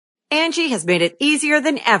Angie has made it easier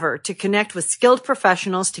than ever to connect with skilled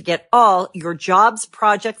professionals to get all your jobs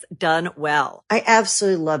projects done well. I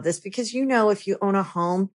absolutely love this because, if you own a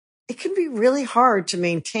home, it can be really hard to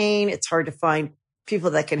maintain. It's hard to find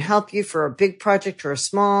people that can help you for a big project or a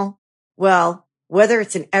small. Well, whether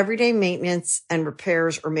it's in everyday maintenance and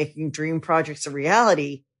repairs or making dream projects a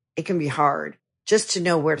reality, it can be hard just to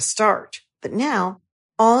know where to start. But now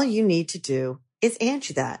all you need to do is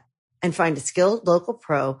Angie that and find a skilled local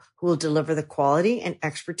pro who will deliver the quality and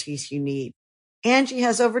expertise you need. Angie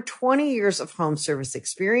has over 20 years of home service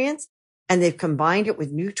experience, and they've combined it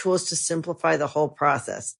with new tools to simplify the whole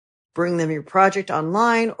process. Bring them your project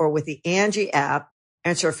online or with the Angie app,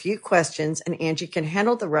 answer a few questions, and Angie can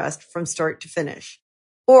handle the rest from start to finish.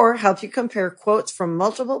 Or help you compare quotes from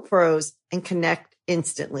multiple pros and connect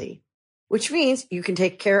instantly, which means you can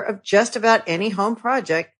take care of just about any home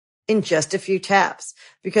project in just a few taps.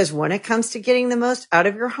 Because when it comes to getting the most out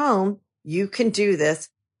of your home, you can do this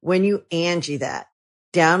when you Angie that.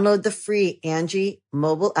 Download the free Angie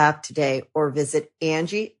mobile app today or visit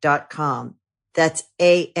Angie.com. That's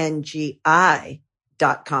ANGI.com.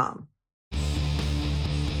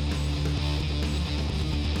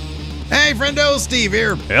 Hey, friendo, Steve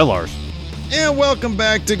here. Hey, Lars. And welcome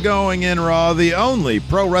back to Going In Raw, the only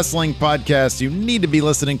pro wrestling podcast you need to be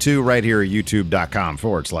listening to right here at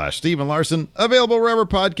youtube.com/Steven Larson. Available wherever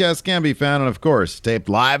podcasts can be found. And, of course, taped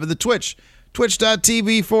live at the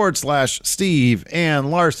twitch.tv/Steve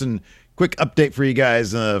and Larson. Quick update for you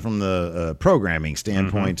guys from the programming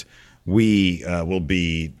standpoint. We will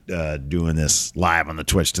be doing this live on the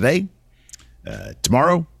Twitch today,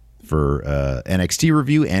 tomorrow, for NXT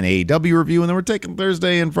review and AEW review, and then we're taking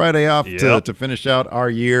Thursday and Friday off to finish out our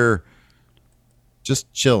year.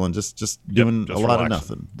 Just chilling, just doing a lot of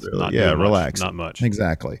nothing. Really. Relax. Not much.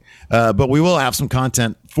 Exactly. But we will have some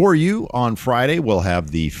content for you on Friday. We'll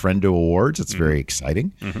have the Friendo Awards. It's very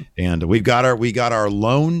exciting, and we got our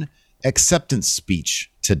loan acceptance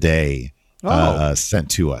speech today sent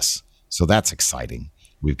to us. So that's exciting.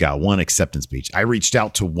 We've got one acceptance speech. I reached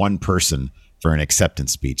out to one person for an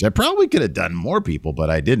acceptance speech. I probably could have done more people, but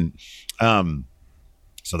I didn't. So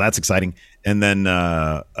that's exciting. And then,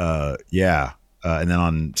 and then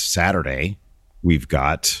on Saturday, we've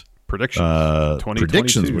got predictions.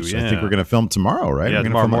 Predictions, which I think we're going to film tomorrow, right? Yeah,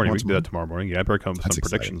 tomorrow morning. We can do that tomorrow morning. Yeah, I better come with some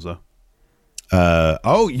predictions, though.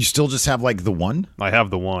 You still just have like the one? I have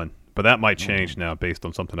the one, but that might change now based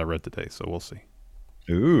on something I read today, so we'll see.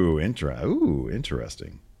 Ooh,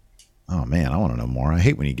 interesting. Oh, man, I want to know more. I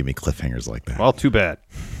hate when you give me cliffhangers like that. Well, too bad.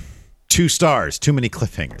 2 stars. Too many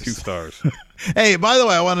cliffhangers. 2 stars. Hey, by the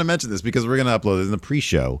way, I wanted to mention this because we're going to upload it in the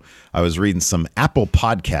pre-show. I was reading some Apple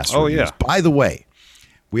Podcast reviews. Yeah. By the way,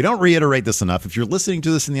 we don't reiterate this enough. If you're listening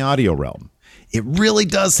to this in the audio realm, it really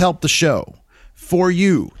does help the show for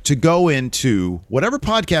you to go into whatever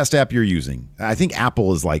podcast app you're using. I think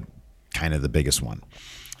Apple is like kind of the biggest one.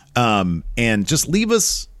 And just leave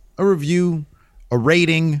us a review, a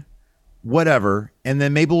rating, whatever, and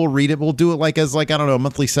then maybe we'll read it. We'll do it a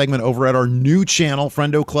monthly segment over at our new channel,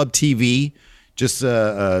 Friendo Club TV. Just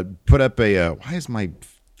put up why is my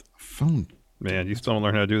phone? Man, you still don't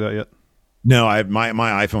learn how to do that yet? No, my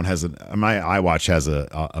iPhone my iWatch has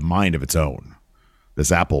a mind of its own.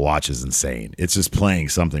 This Apple Watch is insane. It's just playing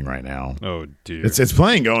something right now. Oh dear. It's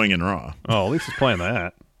playing Going In Raw. Oh, at least it's playing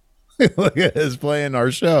that. Look at it, it's playing our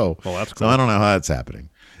show. Well, that's cool. So I don't know how that's happening.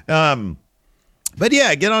 But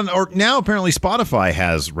yeah, get on. Or now apparently Spotify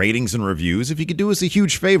has ratings and reviews. If you could do us a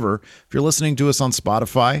huge favor, if you're listening to us on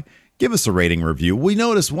Spotify, give us a rating review. We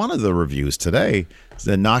noticed one of the reviews today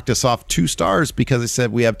that knocked us off 2 stars because it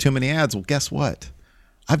said we have too many ads. Well, guess what?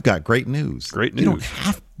 I've got great news. Great news.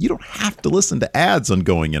 You don't have to listen to ads on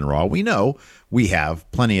Going In Raw. We know we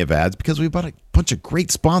have plenty of ads because we've got a bunch of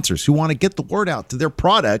great sponsors who want to get the word out to their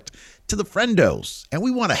product, to the friendos, and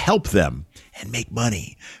we want to help them and make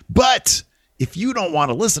money. But if you don't want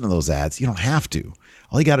to listen to those ads, you don't have to.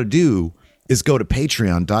 All you got to do is go to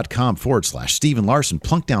patreon.com/Steven Larson,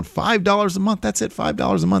 plunk down $5 a month. That's it,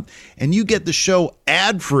 $5 a month. And you get the show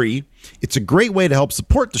ad-free. It's a great way to help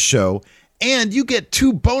support the show. And you get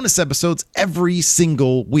 2 bonus episodes every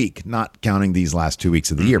single week, not counting these last 2 weeks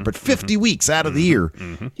of the year, but 50 weeks out of the year,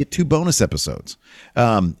 get 2 bonus episodes.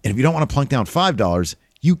 And if you don't want to plunk down $5,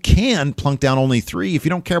 you can plunk down only $3 if you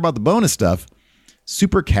don't care about the bonus stuff.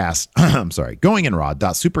 Supercast,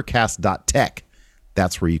 goinginraw.supercast.tech.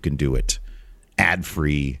 That's where you can do it.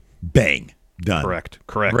 Ad-free, bang, done. Correct.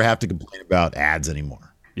 Never have to complain about ads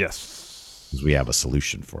anymore. Yes. Because we have a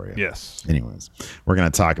solution for you. Yes. Anyways, we're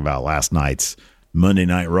going to talk about last night's Monday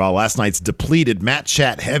Night Raw, last night's depleted Matt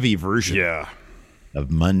Chat heavy version. Yeah. of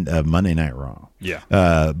Monday Night Raw. Yeah.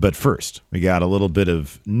 But first, we got a little bit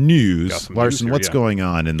of news. Larson, here, what's going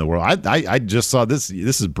on in the world? I just saw this.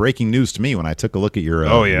 This is breaking news to me when I took a look at your.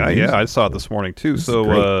 Yeah. I saw it this morning too.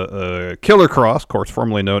 So, Killer Kross, of course,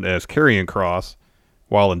 formerly known as Karrion Kross,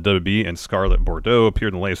 while in WWE and Scarlett Bordeaux,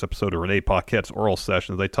 appeared in the latest episode of Renee Paquette's Oral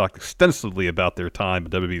Sessions. They talked extensively about their time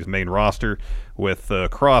at WWE's main roster, with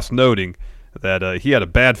Kross noting that he had a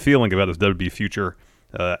bad feeling about his WWE future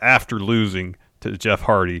after losing to Jeff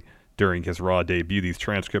Hardy during his Raw debut. These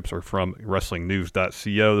transcripts are from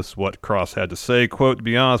WrestlingNews.co. This is what Kross had to say. Quote, "To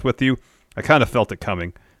be honest with you, I kind of felt it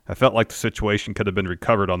coming. I felt like the situation could have been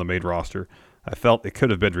recovered on the main roster. I felt it could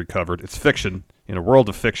have been recovered. It's fiction. In a world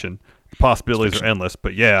of fiction, the possibilities are endless.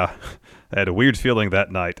 But yeah, I had a weird feeling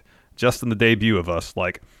that night, just in the debut of us.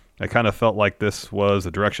 Like, I kind of felt like this was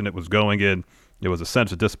the direction it was going in. It was a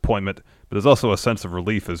sense of disappointment, but there's also a sense of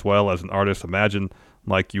relief as well. As an artist, imagine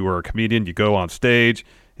like you were a comedian, you go on stage,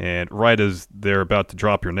 and right as they're about to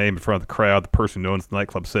drop your name in front of the crowd, the person who owns the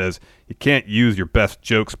nightclub says, 'You can't use your best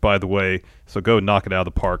jokes, by the way, so go knock it out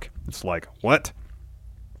of the park.' It's like, what?"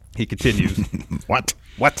 He continues,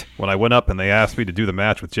 What? When I went up and they asked me to do the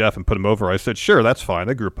match with Jeff and put him over, I said, sure, that's fine.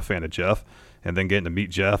 I grew up a fan of Jeff. And then getting to meet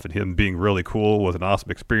Jeff and him being really cool was an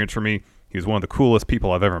awesome experience for me. He was one of the coolest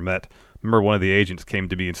people I've ever met. Remember, one of the agents came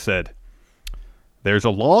to me and said, "There's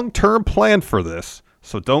a long-term plan for this,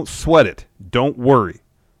 so don't sweat it. Don't worry."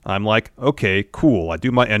 I'm like, okay, cool. I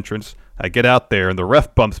do my entrance. I get out there, and the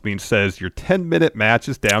ref bumps me and says, "Your 10-minute match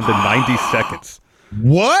is down to 90 seconds.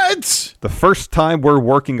 What? The first time we're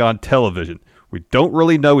working on television. We don't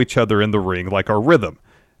really know each other in the ring, like our rhythm.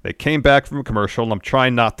 They came back from a commercial, and I'm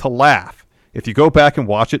trying not to laugh. If you go back and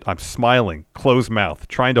watch it, I'm smiling, closed mouth,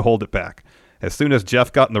 trying to hold it back. As soon as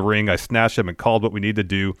Jeff got in the ring, I snatched him and called what we needed to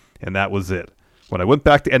do, and that was it. When I went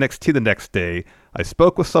back to NXT the next day, I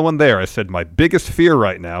spoke with someone there. I said, my biggest fear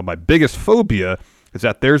right now, my biggest phobia, is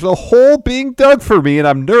that there's a hole being dug for me, and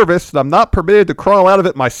I'm nervous, and I'm not permitted to crawl out of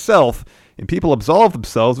it myself, and people absolve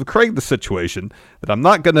themselves of creating the situation, that I'm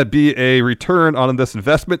not going to be a return on this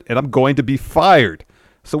investment, and I'm going to be fired.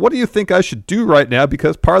 So what do you think I should do right now?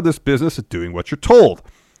 Because part of this business is doing what you're told."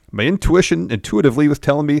 My intuition intuitively was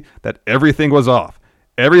telling me that everything was off.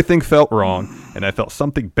 Everything felt wrong, and I felt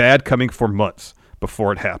something bad coming for months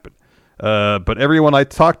before it happened. But everyone I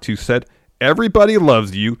talked to said, everybody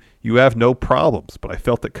loves you. You have no problems. But I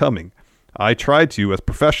felt it coming. I tried to, as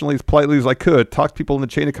professionally, as politely as I could, talk to people in the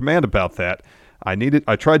chain of command about that. I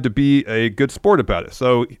tried to be a good sport about it.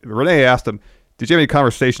 So Renee asked him, did you have any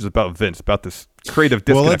conversations about Vince, about this creative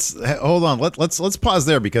disconnect? Well, hold on. Let's pause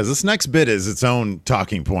there, because this next bit is its own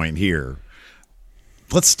talking point here.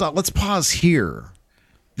 Let's pause here.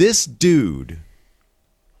 This dude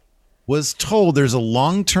was told there's a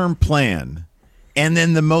long-term plan, and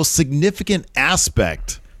then the most significant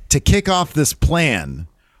aspect to kick off this plan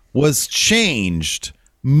was changed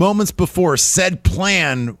moments before said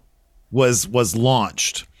plan was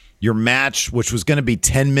launched. Your match, which was going to be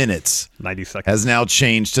 10 minutes, 90 seconds, has now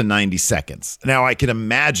changed to 90 seconds. Now, I can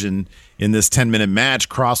imagine in this 10-minute match,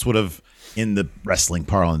 Kross would have, in the wrestling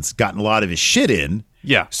parlance, gotten a lot of his shit in.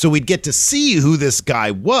 Yeah. So we'd get to see who this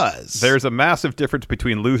guy was. There's a massive difference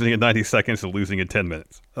between losing in 90 seconds and losing in 10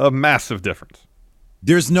 minutes. A massive difference.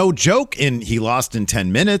 There's no joke in he lost in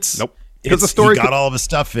 10 minutes. Nope. Because the story he got all of his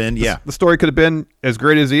stuff in. Yeah. The story could have been, as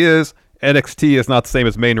great as he is, NXT is not the same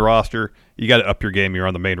as main roster. You got to up your game. You're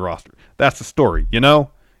on the main roster. That's the story, you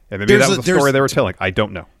know? And maybe that was the story they were telling. I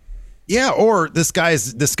don't know. Yeah, or this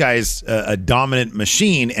guy's a dominant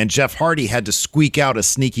machine, and Jeff Hardy had to squeak out a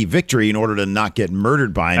sneaky victory in order to not get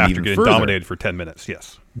murdered by him after even getting further. Dominated for 10 minutes,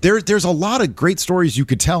 yes. There's a lot of great stories you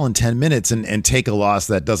could tell in 10 minutes and take a loss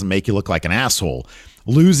that doesn't make you look like an asshole.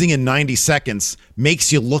 Losing in 90 seconds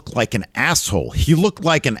makes you look like an asshole. He looked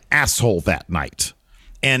like an asshole that night.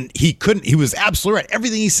 And he was absolutely right.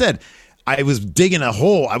 Everything he said, I was digging a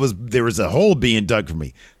hole. There was a hole being dug for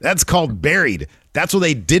me. That's called buried. That's what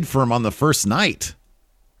they did for him on the first night.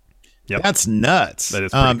 Yep. That's nuts. That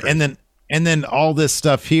is pretty crazy. And then all this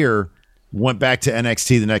stuff here went back to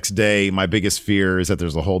NXT the next day. My biggest fear is that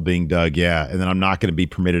there's a hole being dug. Yeah. And then I'm not going to be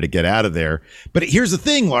permitted to get out of there. But here's the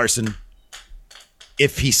thing, Larson.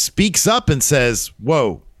 If he speaks up and says,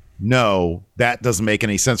 whoa, no, that doesn't make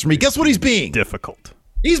any sense for me. Guess what he's being? Difficult.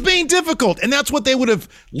 He's being difficult. And that's what they would have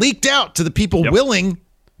leaked out to the people willing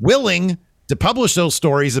to publish those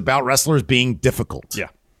stories about wrestlers being difficult. Yeah.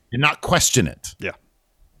 And not question it. Yeah.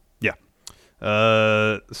 Yeah.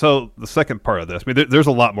 So the second part of this, I mean, there's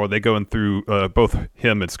a lot more. They go in through both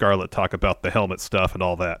him and Scarlett talk about the helmet stuff and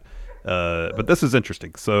all that. But this is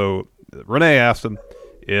interesting. So Renee asked him,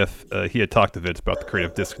 if he had talked to Vince about the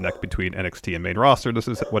creative disconnect between NXT and main roster. This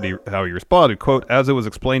is how he responded, quote, "As it was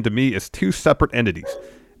explained to me, it's two separate entities.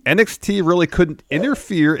 NXT really couldn't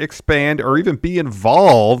interfere, expand, or even be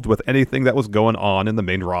involved with anything that was going on in the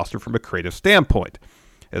main roster from a creative standpoint.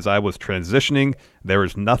 As I was transitioning, there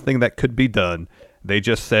was nothing that could be done. They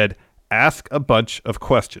just said, ask a bunch of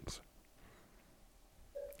questions."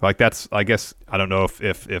 Like that's, I guess, I don't know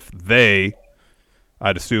if they,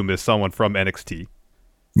 I'd assume is someone from NXT.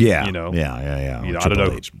 Yeah. You know? Yeah. You know, I don't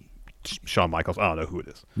know. Shawn Michaels, I don't know who it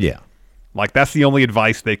is. Yeah. Like that's the only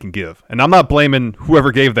advice they can give. And I'm not blaming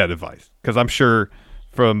whoever gave that advice, because I'm sure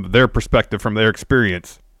from their perspective, from their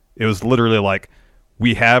experience, it was literally like,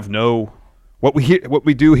 we have no, what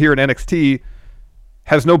we do here in NXT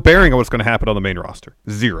has no bearing on what's going to happen on the main roster.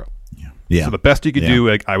 Zero. Yeah. So the best you could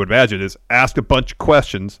do, I would imagine, is ask a bunch of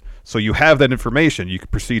questions so you have that information. You can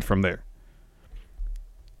proceed from there.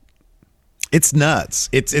 It's nuts.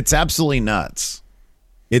 It's absolutely nuts.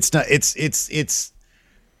 It's not. It's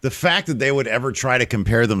the fact that they would ever try to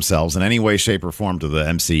compare themselves in any way, shape, or form to the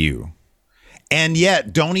MCU, and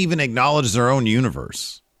yet don't even acknowledge their own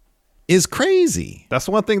universe, is crazy. That's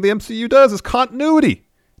the one thing the MCU does, is continuity,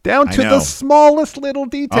 down to the smallest little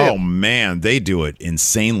detail. Oh man, they do it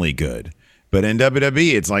insanely good. But in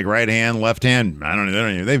WWE, it's like right hand, left hand. I don't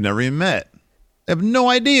know. They've never even met. They have no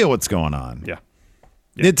idea what's going on. Yeah.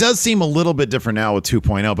 It does seem a little bit different now with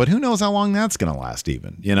 2.0, but who knows how long that's going to last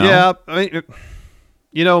even, you know? Yeah, I mean,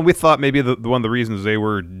 you know, we thought maybe the one of the reasons they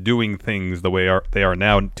were doing things the way they are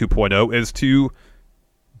now in 2.0 is to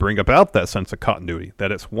bring about that sense of continuity,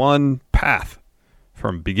 that it's one path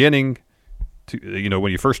from beginning to, you know,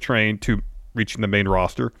 when you first train to reaching the main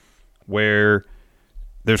roster where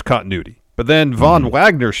there's continuity. But then Von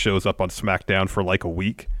Wagner shows up on SmackDown for like a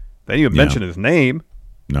week. They didn't even mention his name.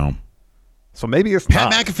 No. So maybe it's Pat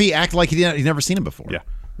not. McAfee acted like he'd never seen him before.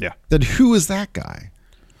 Yeah. Then who is that guy?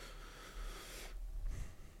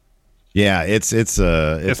 Yeah, it's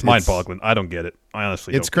mind-boggling. I don't get it. I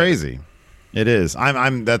honestly it's don't get crazy. It is. I'll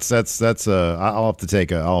have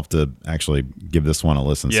to actually give this one a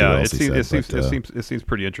listen. Yeah, it seems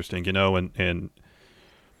pretty interesting, you know, and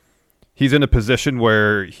he's in a position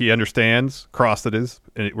where he understands, Kross that is,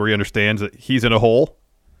 where he understands that he's in a hole,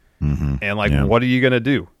 and like, what are you going to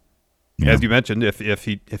do? Yeah. As you mentioned, if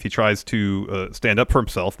he tries to stand up for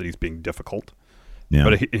himself, that he's being difficult. Yeah.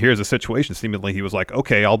 But here's a situation. Seemingly, he was like,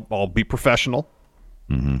 "Okay, I'll be professional,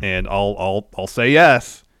 and I'll say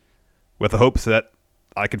yes, with the hopes that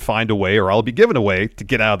I can find a way, or I'll be given a way to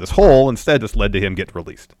get out of this hole." Instead, this led to him getting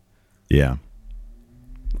released. Yeah,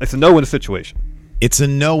 it's a no-win situation. It's a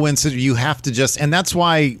no-win situation. You have to just, and that's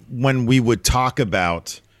why when we would talk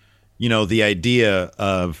about, you know, the idea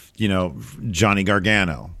of, you know, Johnny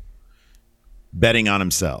Gargano betting on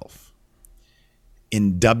himself.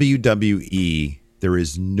 In WWE, there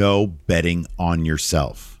is no betting on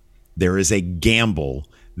yourself. There is a gamble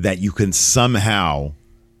that you can somehow,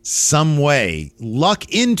 some way, luck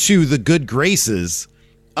into the good graces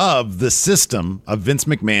of the system of Vince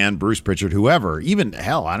McMahon, Bruce Pritchard, whoever. Even,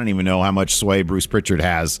 hell, I don't even know how much sway Bruce Pritchard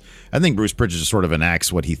has. I think Bruce Pritchard just sort of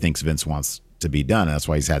enacts what he thinks Vince wants to be done, and that's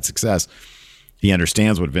why he's had success. He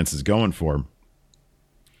understands what Vince is going for.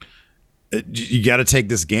 You got to take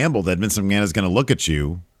this gamble that Vince McMahon is going to look at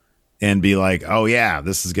you and be like, "Oh yeah,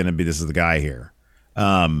 this is the guy here,"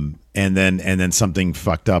 and then something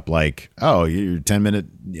fucked up like, "Oh, your 10-minute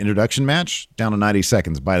introduction match down to 90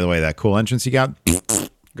 seconds. By the way, that cool entrance you got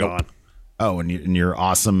gone. Oh, and your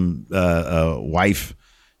awesome wife,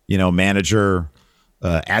 you know, manager,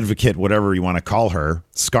 advocate, whatever you want to call her,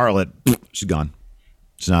 Scarlett, she's gone.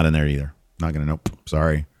 She's not in there either. Not gonna. Nope.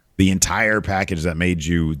 Sorry." The entire package that made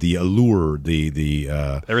you the allure, the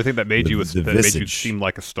everything that made you seem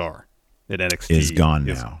like a star at NXT is gone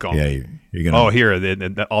now. Gone. Yeah, you're gonna. Oh, here,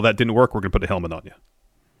 all that didn't work. We're gonna put a helmet on you.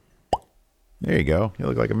 There you go. You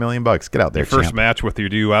look like $1 million. Get out there. Your first champ. match with your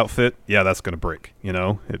new outfit. Yeah, that's gonna break. You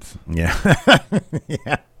know, it's yeah,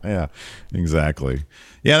 exactly.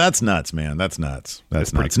 Yeah, that's nuts, man. That's nuts.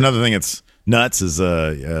 That's nuts. Another thing that's nuts is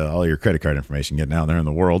all your credit card information getting out there in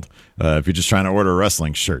the world if you're just trying to order a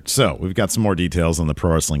wrestling shirt. So we've got some more details on the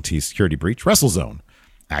Pro Wrestling Tees security breach. WrestleZone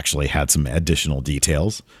actually had some additional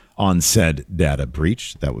details on said data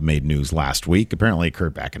breach that made news last week. Apparently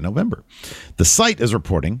occurred back in November. The site is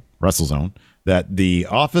reporting, WrestleZone, that the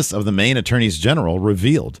Office of the Maine Attorneys General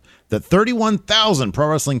revealed that 31,000 Pro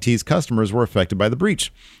Wrestling Tees customers were affected by the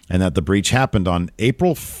breach, and that the breach happened on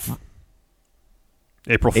April 1st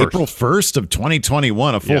of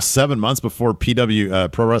 2021, a full 7 months before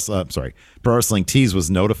Pro Wrestling Tees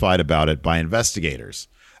was notified about it by investigators.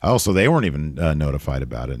 Oh, so they weren't even notified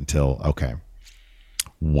about it until, okay.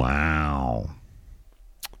 Wow.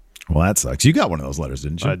 Well, that sucks. You got one of those letters,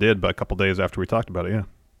 didn't you? I did, but a couple days after we talked about it, yeah.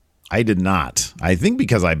 I did not. I think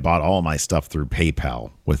because I bought all my stuff through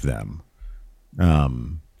PayPal with them.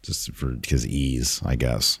 Just because ease, I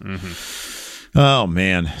guess. Mm-hmm. Oh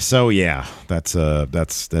man. So yeah, that's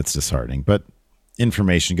disheartening. But good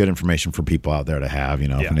information for people out there to have, if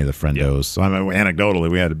any of the friendos. Yeah. So I mean, anecdotally,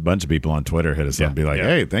 we had a bunch of people on Twitter hit us up and be like,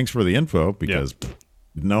 hey, thanks for the info, because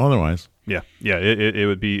no otherwise. Yeah. Yeah. It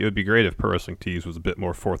would be great if Pro Wrestling Tees was a bit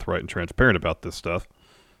more forthright and transparent about this stuff.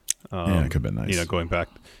 It could have been nice. Going back,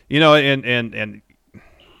 and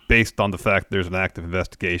based on the fact there's an active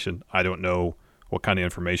investigation, I don't know what kind of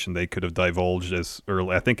information they could have divulged as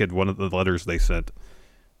early. I think in one of the letters they sent,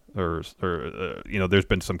 there's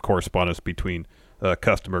been some correspondence between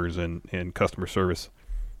customers and customer service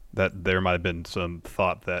that there might have been some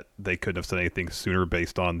thought that they couldn't have said anything sooner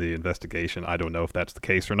based on the investigation. I don't know if that's the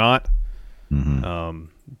case or not. Mm-hmm.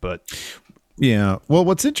 But yeah, well,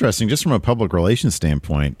 what's interesting, just from a public relations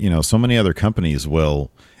standpoint, so many other companies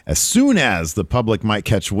will, as soon as the public might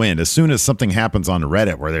catch wind, as soon as something happens on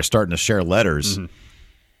Reddit where they're starting to share letters,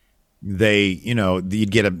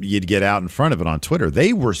 you'd get out in front of it on Twitter.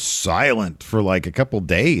 They were silent for like a couple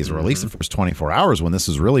days, or at least the first 24 hours when this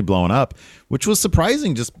was really blowing up, which was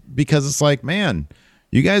surprising just because it's like, man,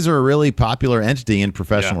 you guys are a really popular entity in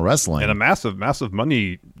professional wrestling. And a massive, massive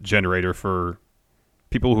money generator for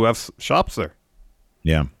people who have shops there.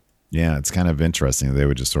 Yeah. Yeah, it's kind of interesting. They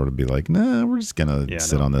would just sort of be like, "Nah, we're just gonna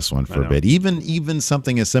sit on this one for a bit." Even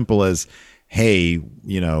something as simple as, "Hey,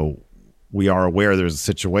 we are aware there's a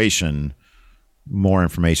situation. More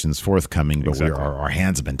information is forthcoming, but our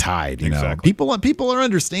hands have been tied." People are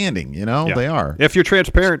understanding. They are. If you're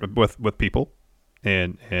transparent with people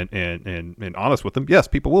and honest with them, yes,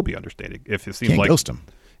 people will be understanding. If it seems Can't like ghost them.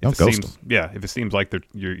 Don't ghost them. Yeah, if it seems like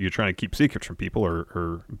you're trying to keep secrets from people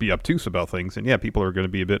or be obtuse about things, and people are going to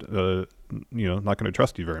be a bit, not going to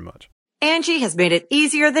trust you very much. Angie has made it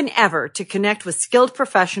easier than ever to connect with skilled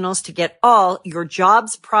professionals to get all your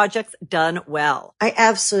jobs projects done well. I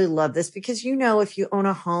absolutely love this because, if you own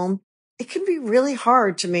a home, it can be really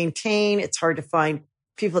hard to maintain. It's hard to find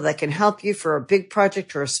people that can help you for a big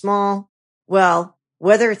project or a small. Well,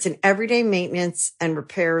 whether it's in everyday maintenance and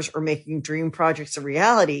repairs or making dream projects a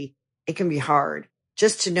reality, it can be hard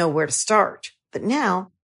just to know where to start. But now,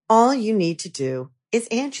 all you need to do is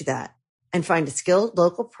Angie that and find a skilled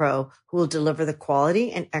local pro who will deliver the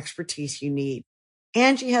quality and expertise you need.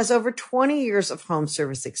 Angie has over 20 years of home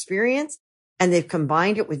service experience, and they've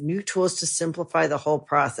combined it with new tools to simplify the whole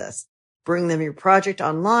process. Bring them your project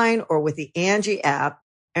online or with the Angie app.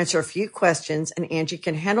 Answer a few questions, and Angie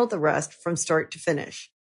can handle the rest from start to finish.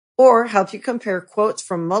 Or help you compare quotes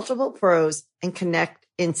from multiple pros and connect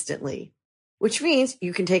instantly. Which means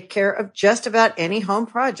you can take care of just about any home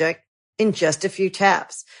project in just a few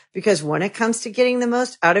taps. Because when it comes to getting the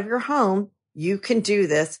most out of your home, you can do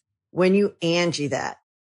this when you Angie that.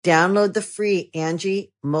 Download the free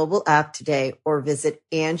Angie mobile app today or visit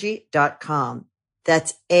Angie.com.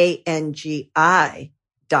 That's ANGI.com.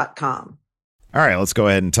 All right, let's go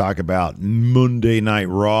ahead and talk about Monday Night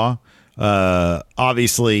Raw.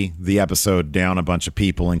 Obviously, the episode down a bunch of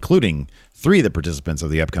people, including 3 of the participants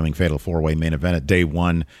of the upcoming Fatal 4-Way main event at Day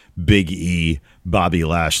 1, Big E, Bobby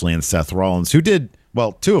Lashley, and Seth Rollins, who 2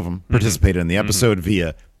 of them participated in the episode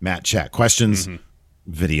via Matt Chat questions,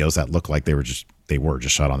 videos that look like they were just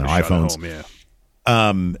shot on their iPhones.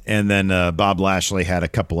 Home, and then Bob Lashley had a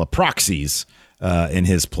couple of proxies in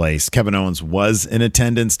his place. Kevin Owens was in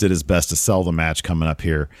attendance, did his best to sell the match coming up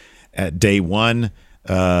here at Day 1.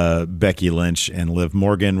 Becky Lynch and Liv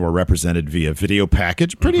Morgan were represented via video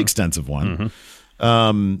package, pretty extensive one.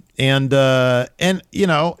 In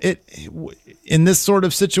this sort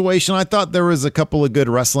of situation, I thought there was a couple of good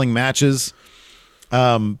wrestling matches,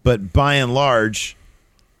 but by and large,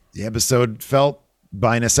 the episode felt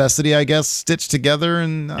by necessity, I guess, stitched together,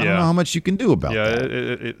 and I don't know how much you can do about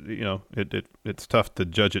that. It's tough to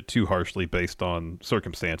judge it too harshly based on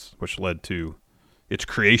circumstance, which led to its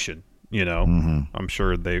creation. I'm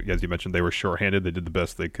sure they, as you mentioned, they were shorthanded. They did the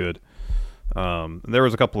best they could. And there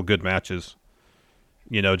was a couple of good matches,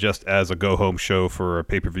 just as a go-home show for a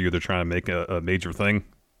pay-per-view. They're trying to make a major thing.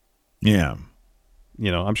 Yeah.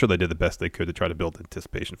 I'm sure they did the best they could to try to build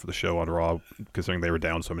anticipation for the show on Raw, considering they were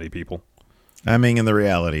down so many people. I mean, and the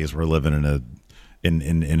reality is we're living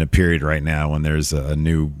in a period right now when there's a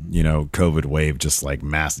new, COVID wave, just like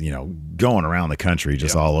mass, going around the country,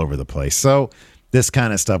 just all over the place. So this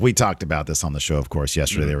kind of stuff, we talked about this on the show, of course,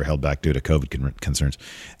 yesterday. They were held back due to COVID concerns.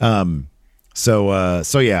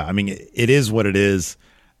 So yeah, I mean, it is what it is.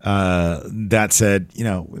 That said,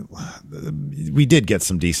 we did get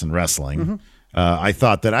some decent wrestling. Mm-hmm. I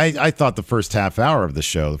thought the first half hour of the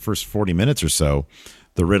show, the first 40 minutes or so,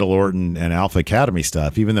 the Riddle, Orton, and Alpha Academy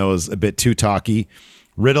stuff, even though it was a bit too talky,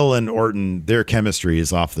 Riddle and Orton, their chemistry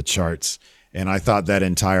is off the charts. And I thought that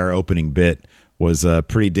entire opening bit was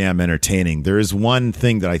pretty damn entertaining. There is one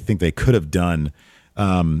thing that I think they could have done,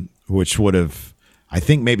 which would have, I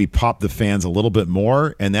think, maybe popped the fans a little bit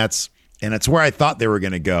more. And that's where I thought they were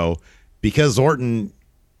going to go, because Orton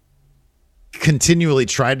continually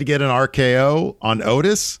tried to get an RKO on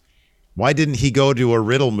Otis. Why didn't he go to a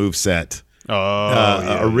Riddle moveset?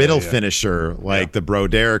 A Riddle finisher like the Bro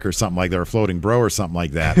Derek or something like that, or floating bro or something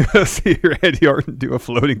like that. See Randy Orton do a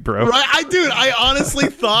floating bro. Right, I honestly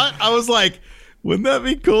thought, I was like, wouldn't that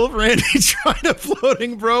be cool if Randy tried a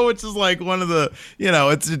floating bro, which is like one of the,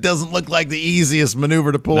 it doesn't look like the easiest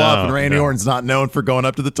maneuver to pull off, and Randy Orton's not known for going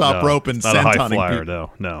up to the top rope and sentonning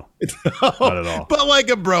people. No, not at all. But like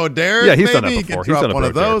a Bro Derek, yeah, he's maybe done that before. He can drop one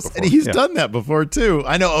of those, and he's done that before too.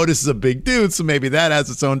 I know Otis is a big dude, so maybe that has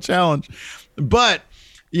its own challenge. But,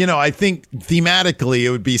 I think thematically it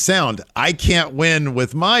would be sound. I can't win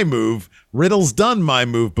with my move. Riddle's done my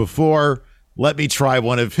move before. Let me try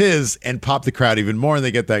one of his and pop the crowd even more, and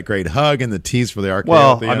they get that great hug and the tease for the RKO.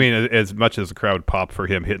 Well, I mean, as much as the crowd popped for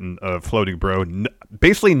him hitting a floating bro,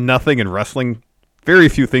 basically nothing in wrestling, very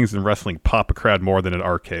few things in wrestling pop a crowd more than an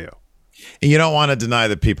RKO. And you don't want to deny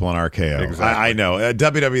the people on RKO. Exactly. I know.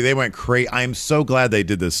 WWE, they went crazy. I'm so glad they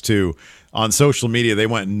did this too. On social media, they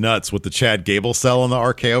went nuts with the Chad Gable sell on the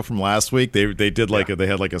RKO from last week. They did they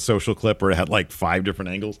had like a social clip where it had like 5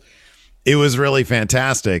 different angles. It was really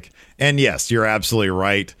fantastic. And yes, you're absolutely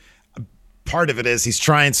right. Part of it is he's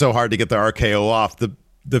trying so hard to get the RKO off.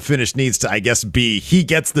 The finish needs to, I guess, be he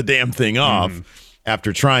gets the damn thing off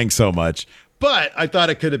after trying so much. But I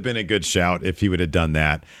thought it could have been a good shout if he would have done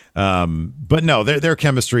that. But no, their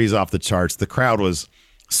chemistry is off the charts. The crowd was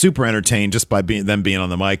super entertained just by them being on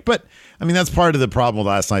the mic. But I mean, that's part of the problem with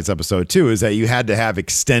last night's episode too, is that you had to have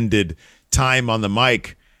extended time on the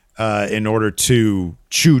mic in order to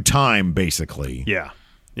chew time, basically. Yeah.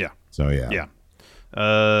 So yeah.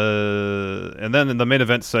 And then in the main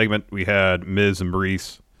event segment, we had Miz and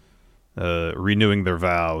Maryse renewing their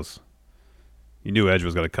vows. You knew Edge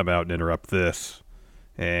was going to come out and interrupt this.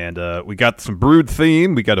 And we got some brood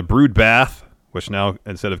theme. We got a brood bath, which now,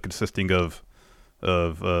 instead of consisting of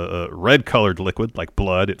red-colored liquid like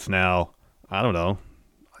blood, it's now, I don't know.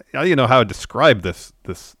 I don't know how to describe this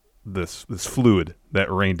fluid that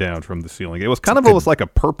rained down from the ceiling. It was kind of almost like a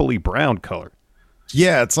purpley brown color.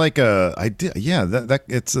 Yeah, it's like that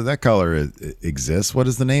color exists. What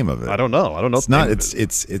is the name of it? I don't know. It's not.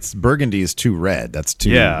 It's burgundy is too red. That's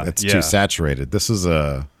too. Yeah, that's too saturated. This is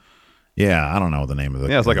I don't know the name of it.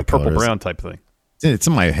 Yeah, it's like a purple brown type thing. It's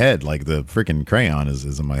in my head, like the freaking crayon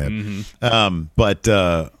is in my head. Mm-hmm.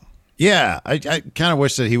 I kind of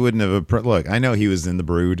wish that he wouldn't have. Look, I know he was in the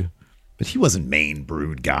Brood, but he wasn't main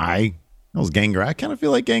Brood guy. That was Gangrel. I kind of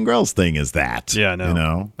feel like Gangrel's thing is that. Yeah, I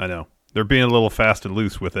know. I know. They're being a little fast and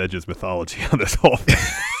loose with Edge's mythology on this whole thing.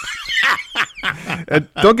 And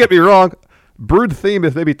don't get me wrong, Brood theme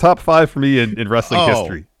is maybe top 5 for me in wrestling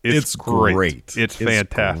history. It's great. It's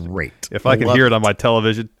fantastic. Great. If I can hear it on my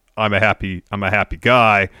television, I'm a happy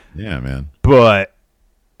guy. Yeah, man. And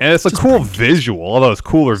it's a cool visual, although it's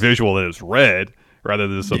cooler visual than it's red rather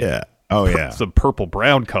than some some purple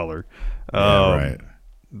brown color. Right.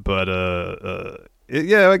 But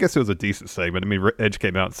I guess it was a decent segment. I mean, Edge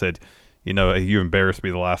came out and said, you embarrassed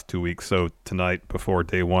me the last 2 weeks, so tonight before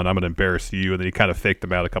day 1, I'm going to embarrass you. And then he kind of faked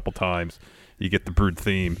them out a couple times. You get the Brood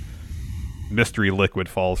theme. Mystery liquid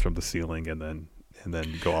falls from the ceiling and then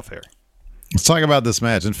go off air. Let's talk about this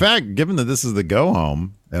match. In fact, given that this is the go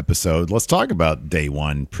home episode, let's talk about day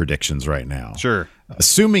 1 predictions right now. Sure.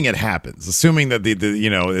 Assuming it happens, assuming that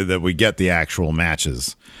that we get the actual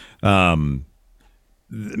matches. Edge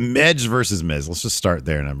versus Miz. Let's just start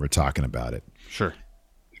there, and we're talking about it. Sure.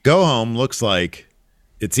 Go home looks like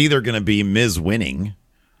it's either going to be Miz winning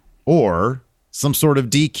or some sort of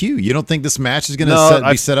DQ. You don't think this match is going to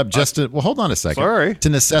be set up just to? Well, hold on a second. Sorry. To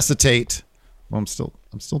necessitate. Well, I'm still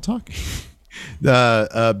talking.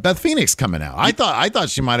 Beth Phoenix coming out. I thought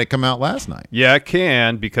she might have come out last night. Yeah, it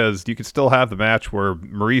can, because you can still have the match where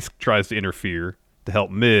Maryse tries to interfere to help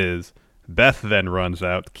Miz. Beth then runs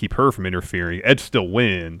out to keep her from interfering. Edge still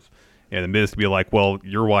wins, and the Miz to be like, well,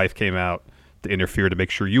 your wife came out to interfere to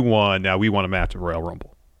make sure you won. Now we want a match at Royal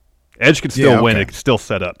Rumble. Edge can still win. It can still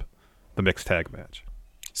set up the mixed tag match.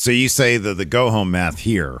 So you say that the go-home math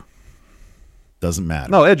here doesn't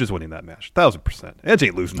matter. No, Edge is winning that match, 1,000%. Edge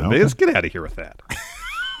ain't losing to Miz. Get out of here with that.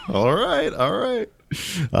 All right. I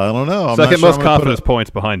don't know. I'm Second not sure most I'm gonna confidence points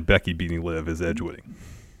behind Becky beating Liv is edge winning.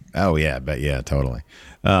 Oh yeah, totally.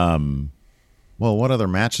 Well, what other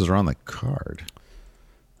matches are on the card?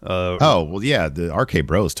 The RK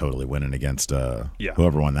Bros totally winning against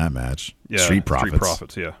whoever won that match. Yeah, Street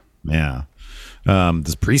Profits. Yeah.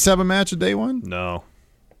 Does Priest have a match at day one? No.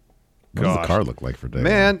 What does the card look like for day one?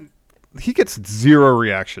 Man, he gets zero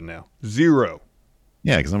reaction now. Zero.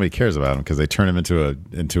 Yeah, because nobody cares about him because they turn him into a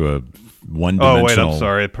one-dimensional. Oh wait, I'm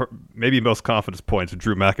sorry. Maybe most confidence points: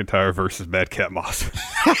 Drew McIntyre versus Madcap Moss.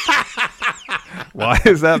 Why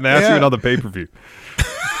is that match even on the pay-per-view?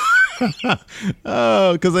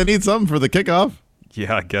 Oh, because they need something for the kickoff.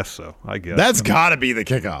 Yeah, I guess so. That's got to be the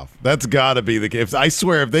kickoff. I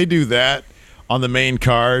swear, if they do that on the main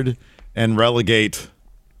card and relegate,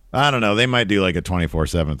 I don't know, they might do like a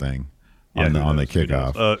 24/7 thing on the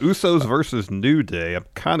kickoff. Usos versus New Day. I'm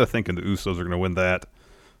kind of thinking the Usos are going to win that.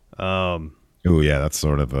 That's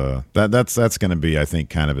sort of that's going to be, I think,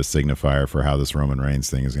 kind of a signifier for how this Roman Reigns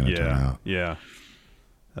thing is going to turn out. Yeah.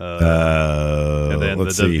 And then the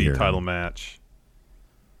WWE title match.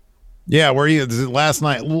 Yeah, last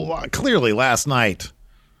night? Clearly, last night,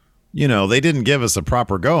 they didn't give us a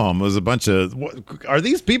proper go home. It was a bunch of. Are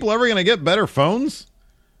these people ever going to get better phones?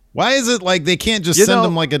 Why is it like they can't just send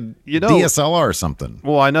them like a DSLR or something?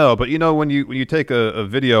 Well, I know, but when you take a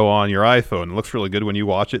video on your iPhone, it looks really good when you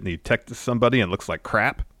watch it, and you text to somebody and it looks like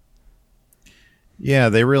crap. Yeah,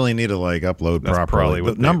 they really need to upload That's properly.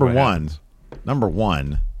 But number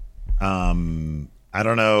one, I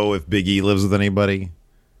don't know if Big E lives with anybody,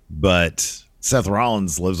 but Seth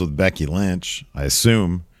Rollins lives with Becky Lynch, I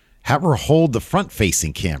assume. Have her hold the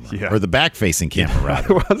front-facing camera or the back-facing camera,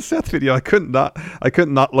 rather. Well, Seth video, I couldn't not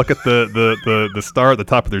look at the star at the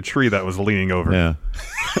top of their tree that was leaning over. Yeah.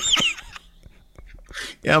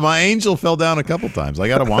 Yeah, my angel fell down a couple times. I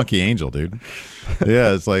got a wonky angel, dude.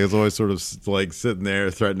 Yeah, it's always sort of like sitting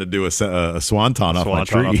there threatening to do a swanton off my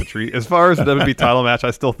tree. Off the tree. As far as the WWE title match,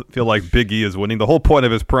 I still feel like Big E is winning. The whole point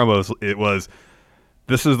of his promos,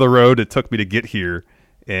 this is the road it took me to get here,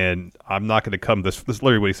 and I'm not going to come this. This is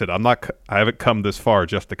literally what he said. I haven't come this far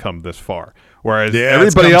just to come this far. Whereas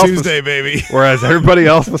everybody else Tuesday, baby. Whereas everybody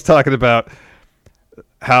else was talking about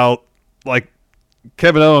how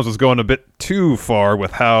Kevin Owens was going a bit too far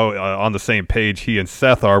with how on the same page he and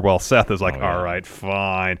Seth are, while Seth is all right,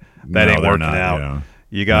 fine, that ain't working out.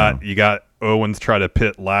 Yeah. You got Owens try to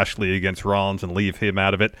pit Lashley against Rollins and leave him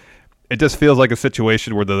out of it. It just feels like a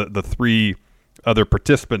situation where the three other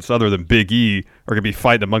participants other than Big E are going to be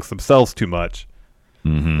fighting amongst themselves too much,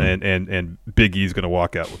 and Big E's going to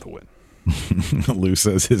walk out with a win. Lou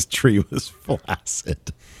says his tree was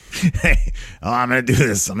flaccid. Hey, I'm going to do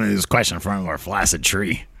this. I'm going to do this question in front of our flaccid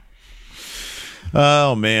tree.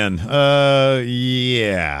 Oh man,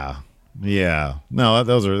 yeah. No,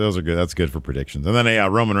 those are good. That's good for predictions. And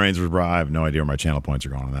then Roman Reigns was brought. I have no idea where my channel points are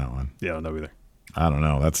going on that one. Yeah, I don't know either. I don't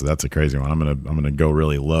know. That's a crazy one. I'm gonna go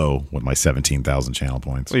really low with my 17,000 channel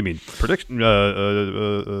points. What do you mean prediction?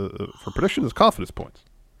 For predictions, is confidence points.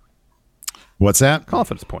 What's that?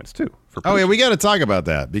 Confidence points too. Oh yeah, we got to talk about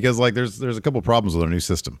that because there's a couple problems with our new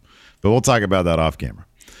system, but we'll talk about that off camera.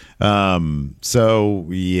 So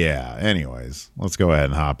yeah. Anyways, let's go ahead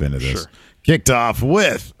and hop into this. Sure. Kicked off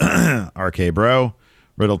with RK Bro.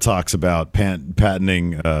 Riddle talks about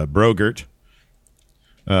patenting Brogert.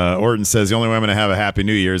 Orton says the only way I'm going to have a happy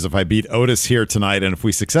new year is if I beat Otis here tonight, and if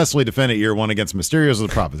we successfully defend it year one against Mysterios or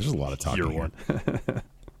the Prophet. There's a lot of talking. Year one.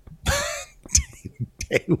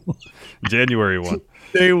 Day one. January 1.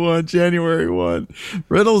 Day 1, January 1.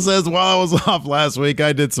 Riddle says, while I was off last week,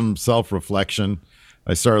 I did some self-reflection.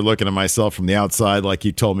 I started looking at myself from the outside like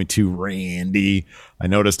you told me to, Randy. I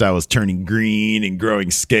noticed I was turning green and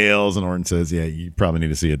growing scales. And Orton says, yeah, you probably need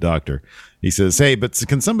to see a doctor. He says, hey, but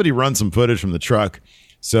can somebody run some footage from the truck?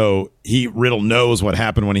 So Riddle knows what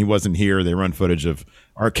happened when he wasn't here. They run footage of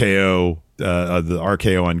RKO, the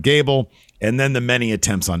RKO on Gable, and then the many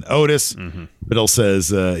attempts on Otis. Mm-hmm. Riddle says,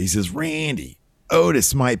 he says, Randy,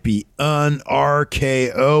 Otis might be un-RKO'able.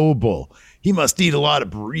 He must eat a lot of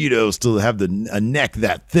burritos to have a neck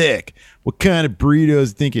that thick. What kind of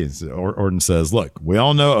burritos thinking? Orton says, look, we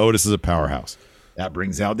all know Otis is a powerhouse. That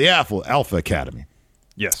brings out the Alpha Academy.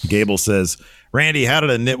 Yes. Gable says, Randy, how did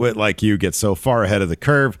a nitwit like you get so far ahead of the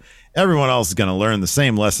curve? Everyone else is going to learn the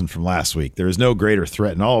same lesson from last week. There is no greater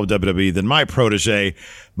threat in all of WWE than my protege,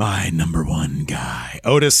 my number one guy,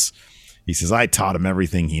 Otis. He says, I taught him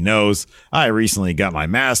everything he knows. I recently got my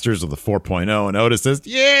master's with a 4.0, and Otis says,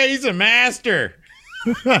 yeah, he's a master.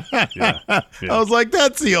 Yeah. I was like,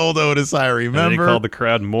 that's the old Otis I remember. And he called the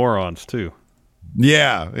crowd morons, too.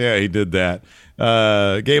 Yeah, he did that.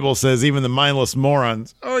 Gable says, even the mindless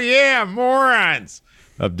morons, oh yeah, morons,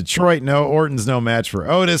 of Detroit know Orton's no match for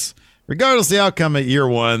Otis. Regardless of the outcome at year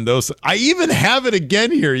one, I even have it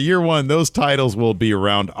again here. Year one, those titles will be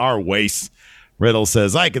around our waists. Riddle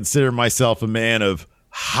says, I consider myself a man of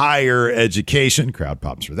higher education. Crowd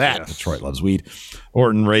pops for that. Yes. Detroit loves weed.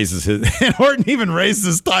 Orton even raises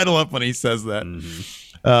his title up when he says that.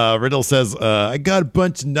 Mm-hmm. Riddle says, I got a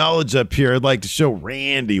bunch of knowledge up here. I'd like to show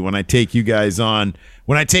Randy when I take you on,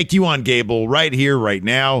 Gable, right here, right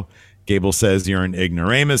now. Gable says, you're an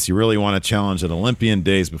ignoramus. You really want to challenge an Olympian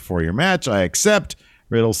days before your match. I accept.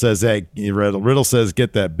 Riddle says, get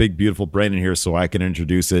that big, beautiful brain in here so I can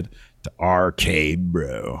introduce it to RK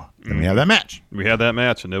Bro. And we have that match. We had that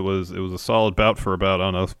match, and it was a solid bout for about,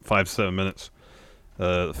 5-7 minutes.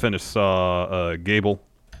 The finish saw Gable.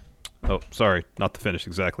 Oh, sorry, not the finish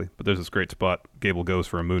exactly, but there's this great spot. Gable goes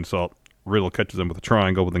for a moonsault. Riddle catches him with a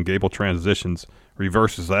triangle, but then Gable transitions,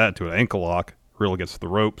 reverses that to an ankle lock. Riddle gets to the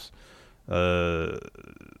ropes.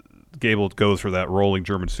 Gable goes for that rolling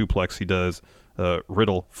German suplex he does.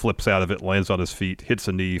 Riddle flips out of it, lands on his feet, hits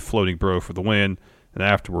a knee, floating bro for the win. And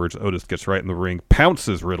afterwards, Otis gets right in the ring,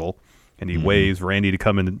 pounces Riddle, and he waves Randy to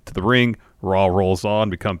come into the ring. Raw rolls on.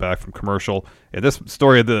 We come back from commercial. And this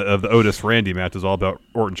story of the Otis-Randy match is all about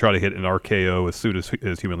Orton trying to hit an RKO as soon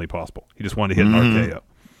as humanly possible. He just wanted to hit an RKO.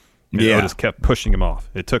 And Otis kept pushing him off.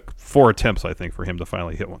 It took 4 attempts, I think, for him to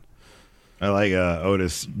finally hit one. I like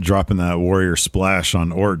Otis dropping that warrior splash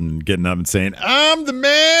on Orton, getting up and saying, I'm the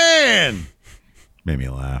man! Made me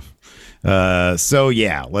laugh.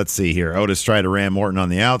 Let's see here. Otis tried to ram Orton on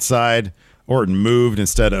the outside. Orton moved.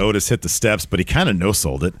 Instead, Otis hit the steps, but he kind of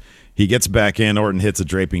no-sold it. He gets back in. Orton hits a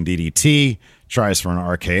draping DDT, tries for an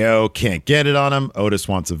RKO, can't get it on him. Otis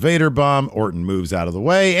wants a Vader bomb. Orton moves out of the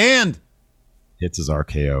way and hits his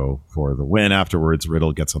RKO for the win. Afterwards,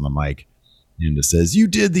 Riddle gets on the mic and says, you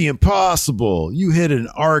did the impossible. You hit an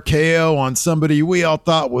RKO on somebody we all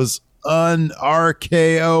thought was un-RKOable.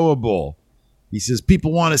 He says,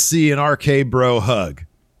 people want to see an RK Bro hug.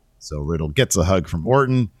 So Riddle gets a hug from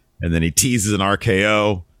Orton, and then he teases an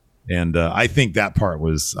RKO. And I think that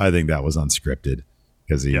was unscripted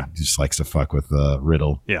because he just likes to fuck with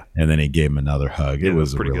Riddle. Yeah. And then he gave him another hug. It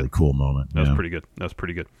was a really cool moment. That was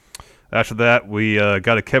pretty good. After that, we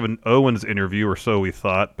got a Kevin Owens interview, or so we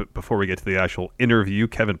thought. But before we get to the actual interview,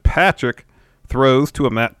 Kevin Patrick throws to a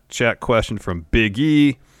Matt Chat question from Big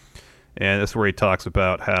E. And that's where he talks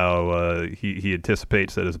about how he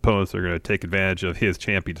anticipates that his opponents are going to take advantage of his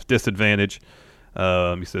champion's disadvantage.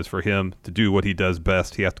 He says for him to do what he does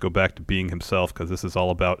best, he has to go back to being himself because this is all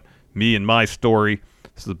about me and my story.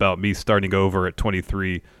 This is about me starting over at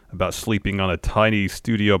 23, about sleeping on a tiny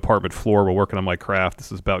studio apartment floor while working on my craft.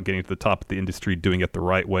 This is about getting to the top of the industry, doing it the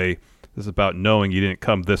right way. This is about knowing you didn't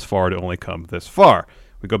come this far to only come this far.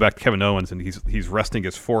 We go back to Kevin Owens, and he's resting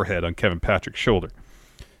his forehead on Kevin Patrick's shoulder.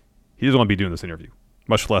 He doesn't want to be doing this interview,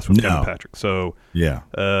 much less with Kevin Patrick. So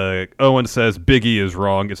Owens says Big E is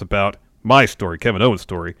wrong. It's about my story, Kevin Owens'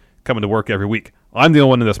 story, coming to work every week. I'm the only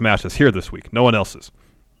one in this match that's here this week. No one else is.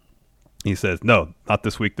 He says, no, not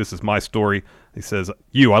this week. This is my story. He says, I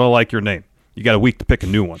don't like your name. You got a week to pick a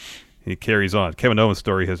new one. He carries on. Kevin Owens'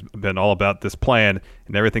 story has been all about this plan,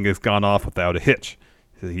 and everything has gone off without a hitch.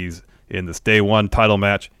 He's in this day one title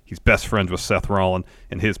match. He's best friends with Seth Rollins,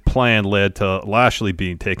 and his plan led to Lashley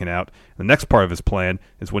being taken out. The next part of his plan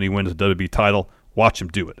is when he wins the WWE title, watch him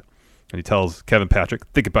do it. And he tells Kevin Patrick,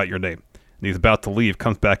 think about your name. And he's about to leave,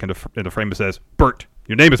 comes back into frame and says, Bert,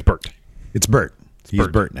 your name is Bert. It's Bert. He's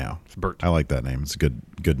Bert now. It's Bert. I like that name. It's a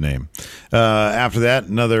good name. After that,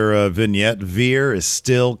 another vignette. Veer is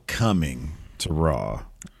still coming to Raw.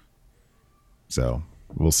 So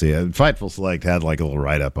we'll see. Fightful Select had like a little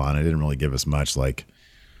write-up on it. It didn't really give us much. Like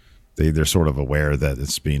they're sort of aware that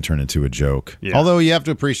it's being turned into a joke. Yeah. Although you have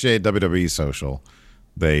to appreciate WWE Social.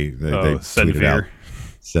 They tweeted out,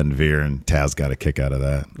 send Veer, and Taz got a kick out of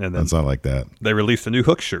that. And that's not like that. They released a new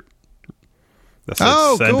Hook shirt.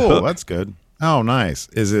 Cool. Hook. That's good. Oh, nice.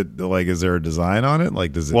 Is there a design on it?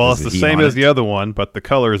 Like, does it? Well, it's the same as the other one, but the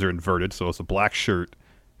colors are inverted, so it's a black shirt,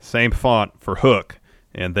 same font for Hook,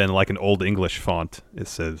 and then like an old English font, it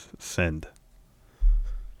says send.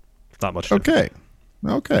 It's not much different.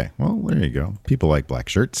 Okay. Well, there you go. People like black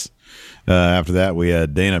shirts. After that, we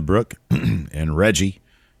had Dana Brooke and Reggie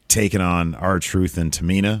taking on R-Truth and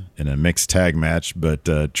Tamina in a mixed tag match, but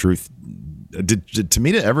Truth. Did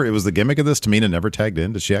Tamina ever? It was the gimmick of this. Tamina never tagged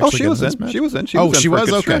in. Did she actually? She was in. Match? She was in. She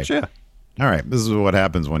was okay. Stretch, yeah. All right. This is what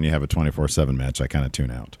happens when you have a 24/7 match. I kind of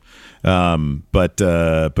tune out.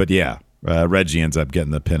 Reggie ends up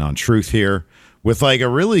getting the pin on Truth here with like a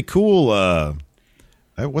really cool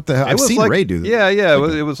What the hell? I've seen Ray do that. Yeah.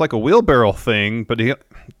 It was like a wheelbarrow thing, but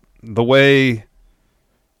the way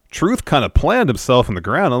kind of planted himself in the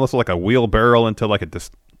ground, almost like a wheelbarrow into like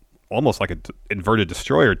almost like an inverted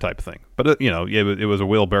destroyer type thing. But it was a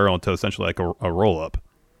wheelbarrow into essentially like a roll up.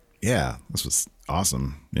 Yeah, this was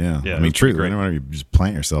awesome. Yeah, I mean, truly, whenever you just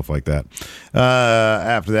plant yourself like that.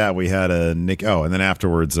 After that, we had a Nick. Oh, and then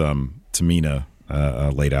afterwards, Tamina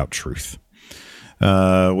laid out truth.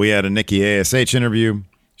 We had a Nikki ASH interview.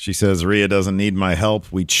 She says, Rhea doesn't need my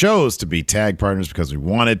help. We chose to be tag partners because we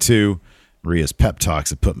wanted to. Rhea's pep talks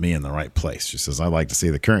have put me in the right place. She says, I like to see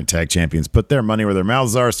the current tag champions put their money where their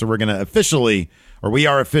mouths are, so we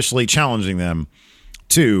are officially challenging them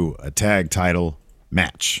to a tag title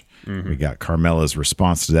match. Mm-hmm. We got Carmella's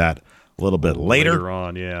response to that a little bit later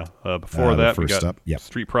on, yeah. Before that, we got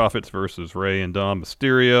Street Profits versus Rey and Dom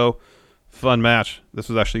Mysterio. Fun match. This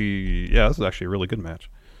was actually a really good match.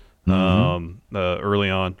 Mm-hmm.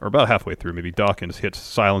 Early on, or about halfway through, maybe Dawkins hits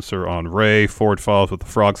silencer on Rey. Ford follows with the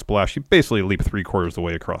frog splash. He basically leaped 3/4 of the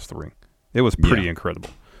way across the ring. It was pretty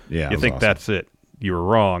incredible. Yeah, you think awesome. That's it. You were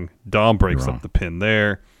wrong. Dom breaks up the pin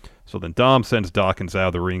there. So then Dom sends Dawkins out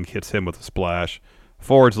of the ring, hits him with a splash.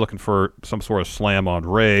 Ford's looking for some sort of slam on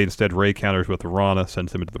Rey. Instead, Rey counters with the Rana,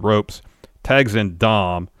 sends him into the ropes, tags in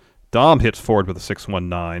Dom. Dom hits Ford with a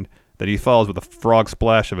 619. Then he follows with a frog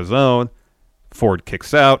splash of his own. Ford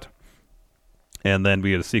kicks out. And then we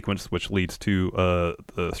get a sequence which leads to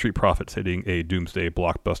the Street Profits hitting a Doomsday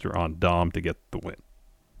blockbuster on Dom to get the win.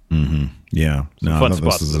 Mm-hmm. Yeah. Some fun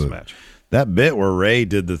spots in this match. That bit where Rey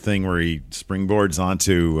did the thing where he springboards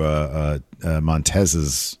onto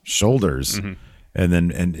Montez's shoulders, mm-hmm. and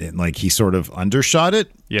then like he sort of undershot it,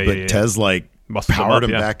 but Tez like powered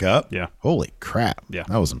him back up. Yeah. Holy crap. Yeah.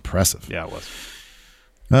 That was impressive. Yeah, it was.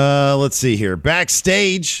 Let's see here.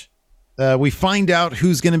 Backstage, we find out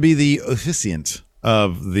who's going to be the officiant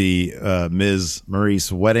of the Ms.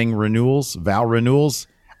 Maryse wedding vow renewals.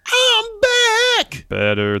 I'm back!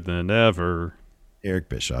 Better than ever. Eric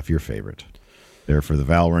Bischoff, your favorite. There for the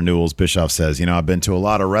vow renewals. Bischoff says, I've been to a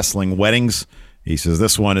lot of wrestling weddings. He says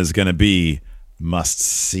this one is going to be must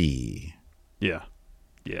see. Yeah.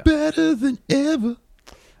 Yeah. Better than ever.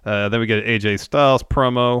 Then we get an AJ Styles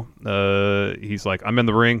promo. He's like, I'm in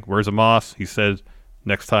the ring. Where's Amos? He said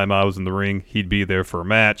next time I was in the ring, he'd be there for a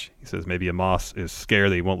match. He says maybe Amos is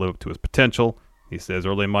scared that he won't live up to his potential. He says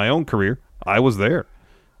early in my own career, I was there.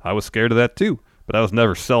 I was scared of that too, but I was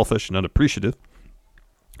never selfish and unappreciative.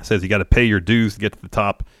 Says you got to pay your dues to get to the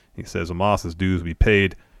top. He says Amos's dues will be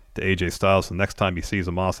paid to AJ Styles. So next time he sees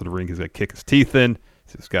Amos in the ring, he's going to kick his teeth in.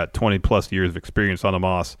 He's got 20 plus years of experience on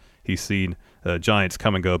Amos. He's seen giants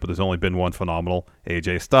come and go, but there's only been one phenomenal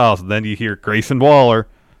AJ Styles. And then you hear Grayson Waller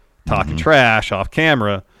talking trash off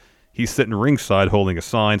camera. He's sitting ringside holding a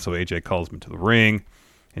sign, so AJ calls him to the ring.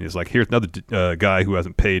 And he's like, here's another guy who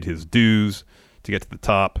hasn't paid his dues to get to the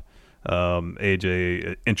top.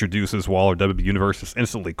 AJ introduces Waller WWE Universe. This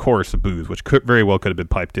instantly chorus of boos, which very well could have been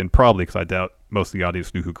piped in, probably because I doubt most of the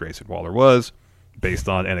audience knew who Grayson Waller was based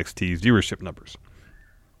on NXT's viewership numbers.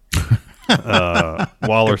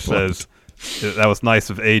 Waller says, that was nice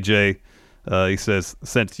of AJ. He says,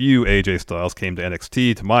 since you, AJ Styles, came to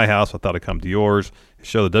NXT, to my house, I thought I'd come to yours.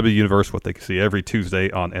 Show the W Universe what they can see every Tuesday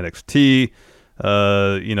on NXT.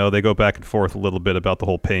 They go back and forth a little bit about the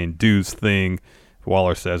whole paying dues thing.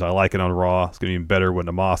 Waller says, I like it on Raw. It's going to be better when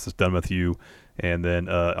Amos is done with you. And then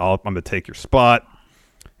I'm going to take your spot.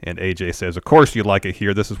 And AJ says, of course you like it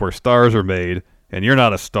here. This is where stars are made. And you're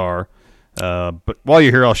not a star. But while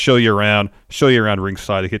you're here, I'll show you around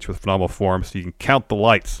ringside. I'll hit you with phenomenal form so you can count the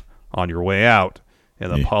lights on your way out.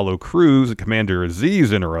 And Apollo Crews and Commander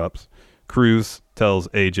Aziz interrupts. Crews tells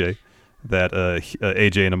AJ that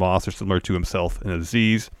AJ and Amos are similar to himself and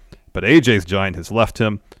Aziz. But AJ's giant has left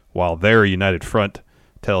him, while their united front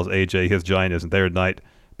tells AJ his giant isn't there tonight,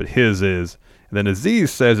 but his is. And then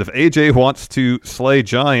Aziz says if AJ wants to slay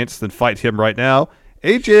giants, then fight him right now.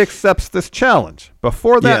 AJ accepts this challenge.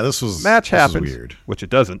 Before that match happens, weird. Which it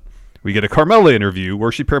doesn't, we get a Carmella interview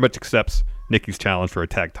where she pretty much accepts Nikki's challenge for a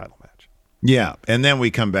tag title match. Yeah, and then we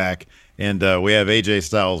come back, and we have AJ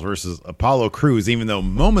Styles versus Apollo Crews, even though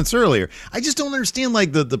moments earlier, I just don't understand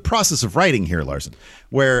like the process of writing here, Larson,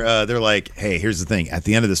 where they're like, hey, here's the thing. At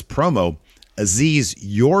the end of this promo, Aziz,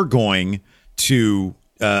 you're going to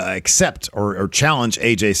accept or challenge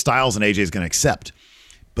AJ Styles, and AJ's going to accept.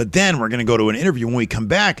 But then we're going to go to an interview. When we come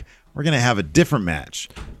back, we're going to have a different match,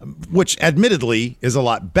 which admittedly is a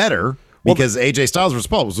lot better because AJ Styles versus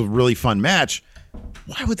Paul was a really fun match.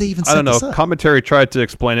 Why would they even set this up? Commentary tried to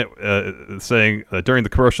explain it, saying during the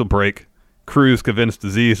commercial break, Crews convinced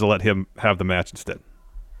Aziz to let him have the match instead.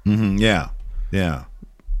 Mm-hmm, yeah.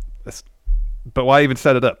 But why even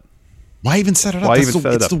set it up? Why even set it up?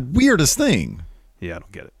 It's the weirdest thing. Yeah, I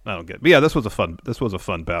don't get it. But yeah, this was a fun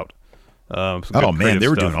bout. Oh man, they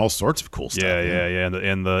were doing all sorts of cool stuff. Yeah.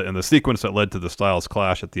 And the sequence that led to the Styles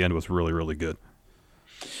Clash at the end was really, really good.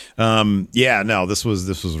 This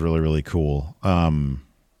was really, really cool.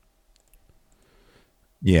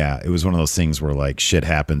 Yeah, it was one of those things where like shit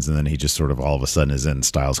happens and then he just sort of all of a sudden is in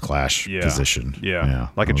Styles Clash position. Yeah.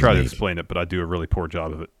 I can try to explain it, but I do a really poor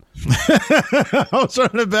job of it. I was trying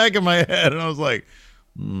to back in my head and I was like,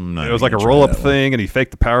 it was like a roll-up thing, and he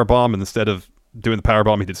faked the powerbomb, and instead of doing the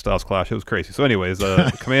powerbomb, he did Styles Clash. It was crazy. So anyways,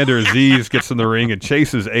 Commander Aziz gets in the ring and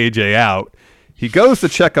chases AJ out. He goes to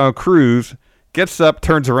check on Cruz, gets up,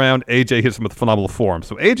 turns around, AJ hits him with a phenomenal form.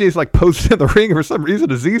 So AJ's like posted in the ring, and for some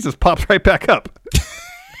reason Aziz just pops right back up.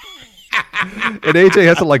 And AJ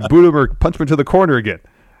has to like boot him or punch him into the corner again.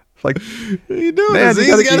 It's like, what are you doing, Aziz?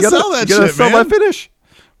 You gotta sell that shit, man. You gotta sell my finish.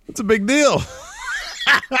 That's a big deal.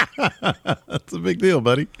 That's a big deal,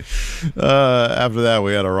 buddy. After that,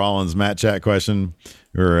 we had a Rollins Matt chat question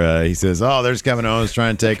where he says, "Oh, there's Kevin Owens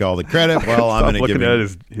trying to take all the credit." Well, I'm going to give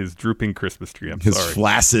him his drooping Christmas tree. His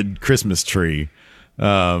flaccid Christmas tree.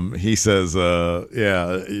 He says, "I'm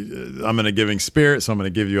going to give him spirit, so I'm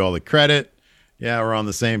going to give you all the credit." Yeah, we're on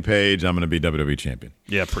the same page. I'm going to be WWE champion.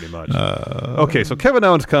 Yeah, pretty much. Okay, so Kevin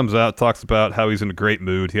Owens comes out, talks about how he's in a great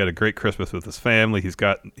mood. He had a great Christmas with his family. He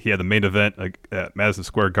had the main event at Madison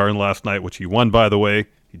Square Garden last night, which he won, by the way.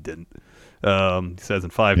 He didn't. He says in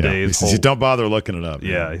 5 days. He says, don't bother looking it up.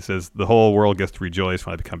 Yeah, he says the whole world gets to rejoice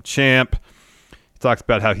when I become champ. He talks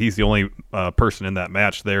about how he's the only person in that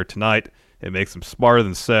match there tonight. It makes him smarter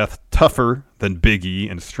than Seth, tougher than Big E,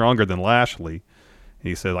 and stronger than Lashley.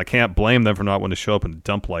 He said, I can't blame them for not wanting to show up in a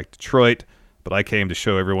dump like Detroit, but I came to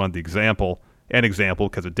show everyone the example,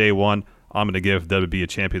 because at day one, I'm going to give WWE a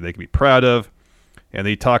champion they can be proud of. And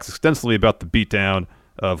he talks extensively about the beatdown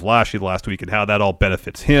of Lashley last week and how that all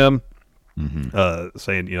benefits him,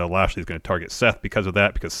 saying, Lashley's going to target Seth because of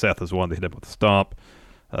that, because Seth is the one that hit him with the stomp.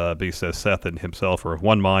 But he says Seth and himself are of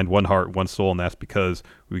one mind, one heart, one soul, and that's because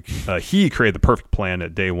he created the perfect plan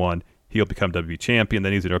at day one. He'll become WWE champion.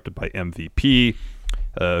 Then he's interrupted by MVP.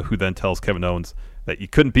 Who then tells Kevin Owens that you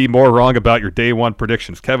couldn't be more wrong about your day one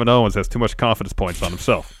predictions. Kevin Owens has too much confidence points on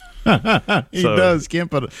himself. He does.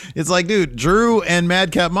 Can't put. It's like, dude, Drew and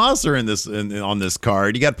Madcap Moss are on this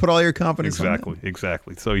card. You got to put all your confidence.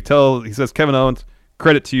 Exactly. So he says, Kevin Owens,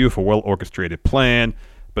 credit to you for a well orchestrated plan.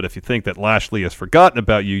 But if you think that Lashley has forgotten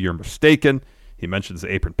about you, you're mistaken. He mentions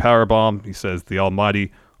the apron powerbomb. He says the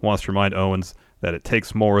Almighty wants to remind Owens that it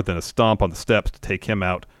takes more than a stomp on the steps to take him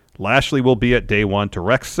out. Lashley will be at day one to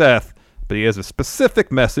wreck Seth, but he has a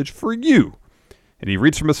specific message for you. And he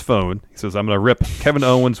reads from his phone. He says, I'm going to rip Kevin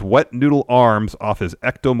Owens' wet noodle arms off his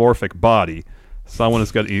ectomorphic body.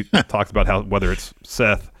 He talks about how whether it's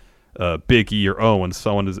Seth, Big E, or Owens,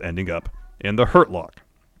 someone is ending up in the Hurt Lock.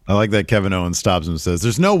 I like that Kevin Owens stops him and says,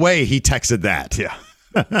 there's no way he texted that. Yeah.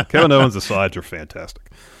 Kevin Owens' asides are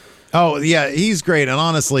fantastic. Oh yeah, he's great, and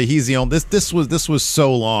honestly, he's the only. This was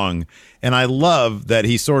so long, and I love that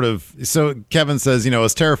he sort of. So Kevin says,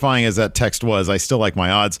 as terrifying as that text was, I still like my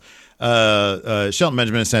odds. Shelton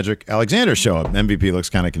Benjamin and Cedric Alexander show up. MVP looks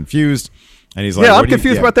kind of confused, and he's like, "Yeah, I'm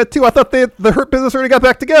confused about that too. I thought the Hurt Business already got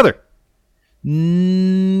back together." Yeah,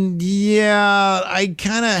 I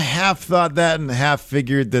kind of half thought that and half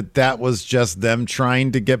figured that was just them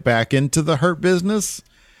trying to get back into the Hurt Business.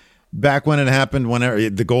 Back when it happened, whenever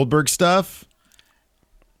the Goldberg stuff,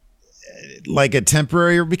 like a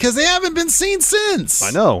temporary, because they haven't been seen since.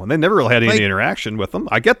 I know, and they never really had any interaction with them.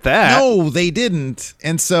 I get that. No, they didn't,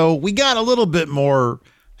 and so we got a little bit more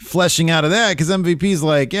fleshing out of that because MVP's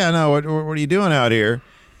like, yeah, no, what are you doing out here?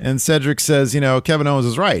 And Cedric says, Kevin Owens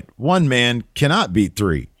is right. One man cannot beat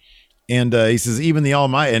three, and he says even the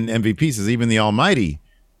Almighty, and MVP says even the Almighty.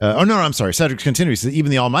 I'm sorry. Cedric continues. He says even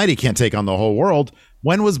the Almighty can't take on the whole world.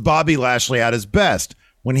 When was Bobby Lashley at his best?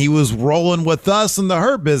 When he was rolling with us in the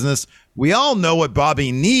Hurt Business. We all know what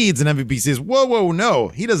Bobby needs. And MVP says, whoa, no.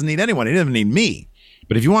 He doesn't need anyone. He doesn't need me.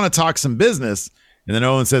 But if you want to talk some business, and then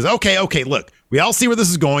Owen says, okay, look, we all see where this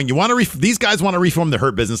is going. You want to these guys want to reform the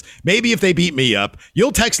Hurt Business. Maybe if they beat me up,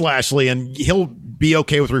 you'll text Lashley and he'll be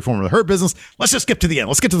okay with reforming the Hurt Business. Let's just skip to the end.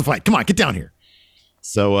 Let's get to the fight. Come on, get down here.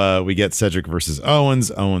 So we get Cedric versus Owens.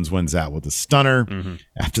 Owens wins out with a stunner. Mm-hmm.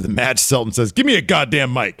 After the match, Shelton says, "Give me a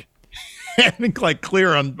goddamn mic." And like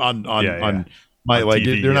clear on my like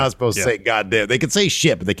TV, they're not supposed to say goddamn. They can say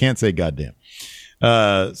shit, but they can't say goddamn.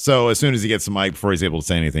 So as soon as he gets the mic, before he's able to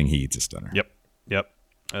say anything, he eats a stunner. Yep.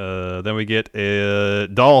 Then we get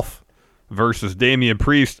Dolph versus Damian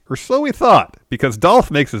Priest, or so we thought, because Dolph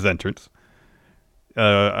makes his entrance.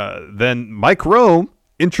 Then Mike Rome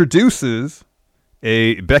introduces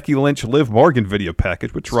a Becky Lynch Liv Morgan video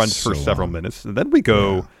package, which runs for several minutes. And then we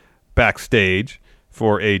go backstage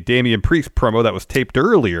for a Damian Priest promo that was taped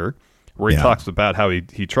earlier, where he talks about how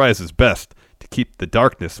he tries his best to keep the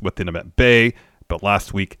darkness within him at bay. But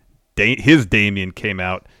last week, his Damian came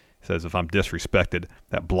out, says, if I'm disrespected,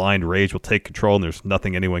 that blind rage will take control and there's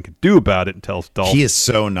nothing anyone can do about it, and tells Dolph. He is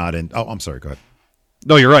so not in. Oh, I'm sorry. Go ahead.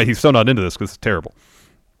 No, you're right. He's so not into this because it's terrible.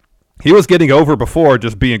 He was getting over before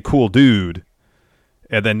just being cool dude.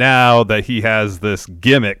 And then now that he has this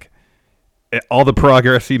gimmick, all the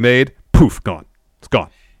progress he made, poof, gone. It's gone.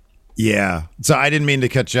 Yeah. So I didn't mean to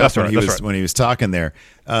cut you off when he was talking there.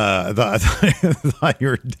 I thought you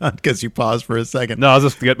were done because you paused for a second. No, I was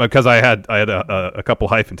just because I had a couple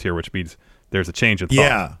hyphens here, which means there's a change in thought.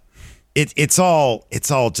 Yeah. It's all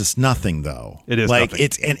just nothing though. It is like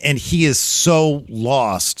nothing. and he is so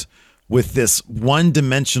lost with this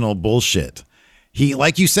one-dimensional bullshit. He,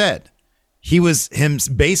 like you said, he was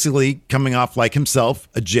basically coming off like himself,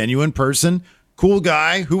 a genuine person, cool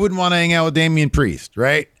guy who wouldn't want to hang out with Damian Priest,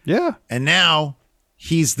 right? Yeah. And now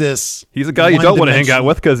he's a guy you don't want to hang out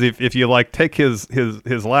with because if you like take his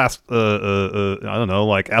last I don't know,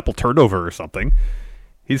 like apple turnover or something,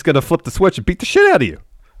 he's gonna flip the switch and beat the shit out of you.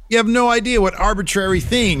 You have no idea what arbitrary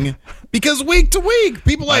thing, because week to week,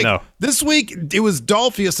 people this week it was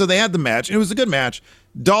Dolph, so they had the match, and it was a good match.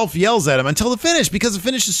 Dolph yells at him until the finish, because the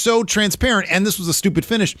finish is so transparent, and this was a stupid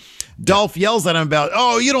finish. Dolph yells at him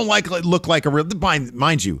about, you don't look like a real,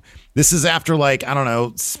 mind you, this is after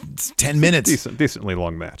 10 minutes. Decently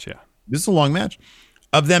long match, yeah. This is a long match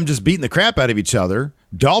of them just beating the crap out of each other.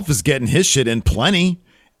 Dolph is getting his shit in plenty,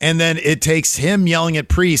 and then it takes him yelling at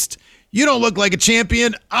Priest, you don't look like a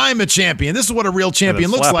champion. I'm a champion. This is what a real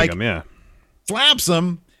champion looks like. Him, slaps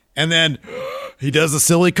him, and then he does a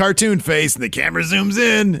silly cartoon face, and the camera zooms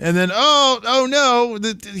in, and then oh no,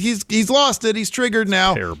 he's lost it. He's triggered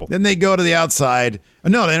now. Terrible. Then they go to the outside.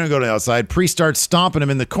 No, they don't go to the outside. Priest starts stomping him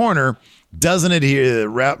in the corner. Doesn't adhere.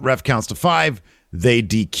 Ref counts to 5. They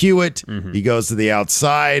DQ it. Mm-hmm. He goes to the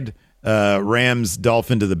outside. Rams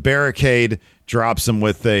Dolph into the barricade. Drops him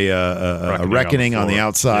with a reckoning on the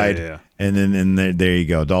outside. Yeah. And then there you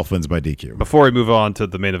go. Dolph wins by DQ. Before we move on to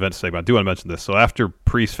the main event segment, I do want to mention this. So after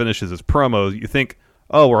Priest finishes his promo, you think,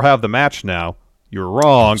 we'll have the match now. You're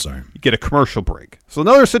wrong. You get a commercial break. So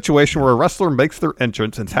another situation where a wrestler makes their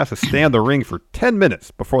entrance and has to stay in the ring for 10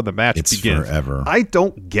 minutes before the match begins. Forever. I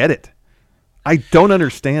don't get it. I don't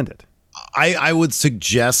understand it. I would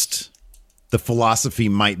suggest the philosophy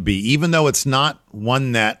might be, even though it's not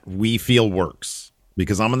one that we feel works,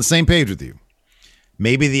 because I'm on the same page with you.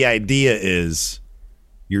 Maybe the idea is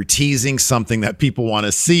you're teasing something that people want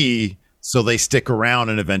to see, so they stick around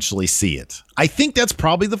and eventually see it. I think that's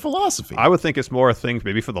probably the philosophy. I would think it's more a thing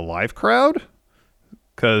maybe for the live crowd,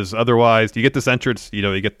 because otherwise you get this entrance,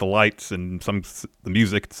 you get the lights and the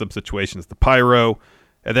music, in some situations, the pyro,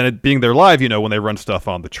 and then it being there live, when they run stuff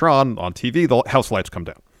on the Tron, on TV, the house lights come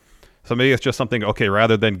down. So maybe it's just something,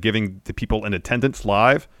 rather than giving the people in attendance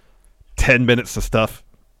live 10 minutes of stuff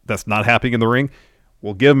that's not happening in the ring,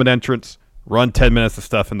 we'll give them an entrance, run 10 minutes of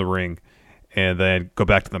stuff in the ring, and then go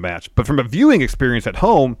back to the match. But from a viewing experience at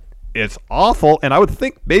home, it's awful. And I would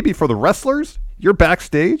think maybe for the wrestlers, you're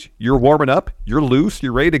backstage, you're warming up, you're loose,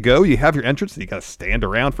 you're ready to go, you have your entrance, and you got to stand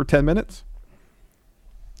around for 10 minutes.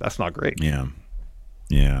 That's not great. Yeah.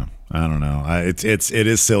 I don't know. It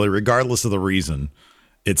is silly, regardless of the reason.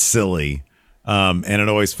 It's silly, and it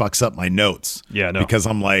always fucks up my notes. Yeah, no. Because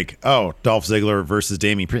I'm like, Dolph Ziggler versus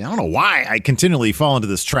Damian Priest. I don't know why I continually fall into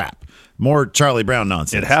this trap. More Charlie Brown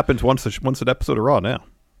nonsense. It happens once an episode of Raw now.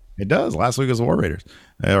 It does. Last week was War Raiders.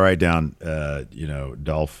 I write down,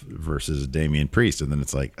 Dolph versus Damian Priest, and then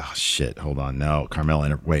it's like, oh shit, hold on, no,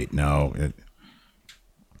 Carmella. Wait, no.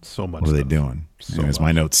 So much. What are they doing? Anyways,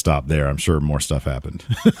 my notes stopped there. I'm sure more stuff happened.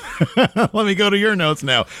 Let me go to your notes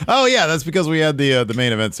now. Oh yeah, that's because we had the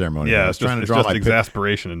main event ceremony. Yeah, I was trying to draw my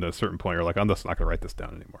exasperation into a certain point. You're like, I'm just not going to write this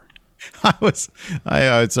down anymore.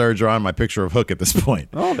 I started drawing my picture of Hook at this point.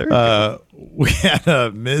 Oh, there you go. We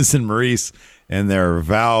had Miz and Maryse and their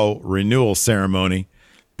vow renewal ceremony.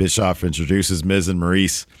 Bischoff introduces Miz and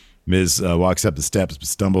Maryse. Miz walks up the steps, but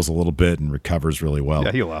stumbles a little bit and recovers really well.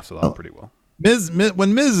 Yeah, he laughs it off pretty well.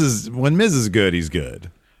 When Miz is good, he's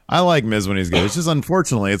good. I like Miz when he's good. It's just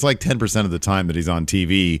unfortunately, it's like 10% of the time that he's on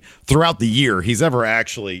TV throughout the year he's ever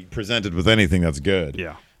actually presented with anything that's good.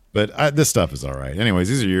 Yeah. But this stuff is all right. Anyways,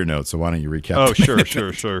 these are your notes, so why don't you recap? Oh,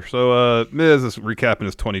 sure. So Miz is recapping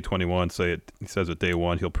his 2021. He says at day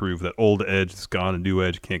 1 he'll prove that old Edge is gone and new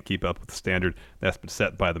Edge can't keep up with the standard that's been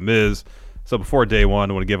set by the Miz. So before day one,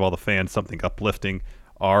 I want to give all the fans something uplifting.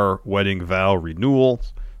 Our wedding vow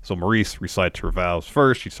renewals. So Maryse recites her vows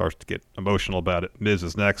first. She starts to get emotional about it. Miz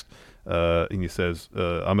is next. And he says,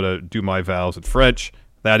 I'm going to do my vows in French.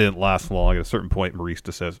 That didn't last long. At a certain point, Maryse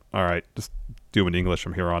just says, all right, just do it in English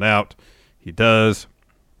from here on out. He does.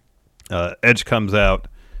 Edge comes out.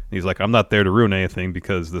 And he's like, I'm not there to ruin anything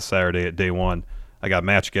because this Saturday at day one, I got a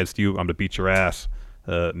match against you. I'm going to beat your ass.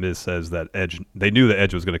 Miz says that they knew that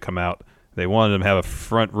Edge was going to come out. They wanted him to have a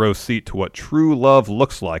front row seat to what true love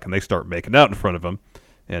looks like, and they start making out in front of him.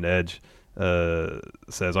 And Edge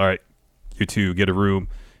says, all right, you two get a room.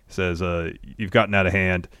 He says, you've gotten out of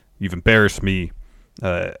hand. You've embarrassed me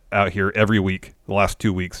out here every week, the last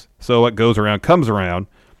 2 weeks. So what goes around comes around.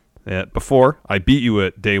 Before I beat you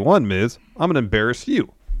at day one, Miz, I'm going to embarrass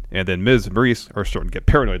you. And then Miz and Maryse are starting to get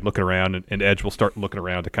paranoid looking around, and Edge will start looking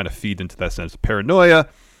around to kind of feed into that sense of paranoia.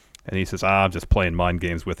 And he says, I'm just playing mind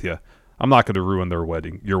games with you. I'm not going to ruin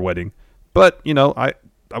your wedding. But, I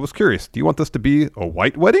was curious. Do you want this to be a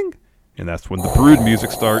white wedding? And that's when the Brood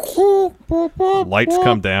music starts. Lights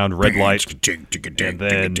come down, red lights. And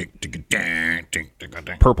then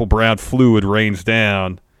purple-brown fluid rains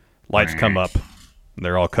down. Lights come up. And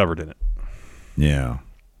they're all covered in it. Yeah.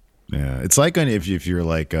 Yeah. It's like if you're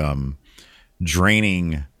like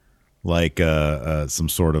draining like some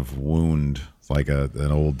sort of wound, like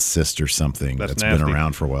an old cyst or something that's been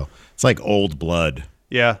around for a while. It's like old blood.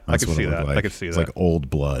 Yeah, That's I can see that. like. I can see it's that. like old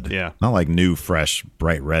blood. Yeah. Not like new, fresh,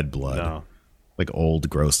 bright red blood. No. Like old,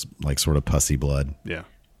 gross, like sort of pussy blood. Yeah.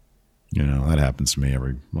 That happens to me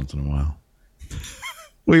every once in a while.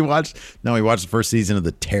 we watched the first season of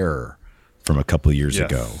The Terror from a couple of years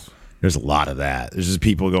ago. There's a lot of that. There's just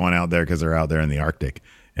people going out there because they're out there in the Arctic.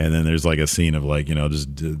 And then there's like a scene of like,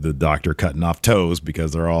 just the doctor cutting off toes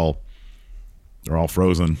because they're all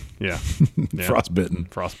frozen. Yeah. Frostbitten.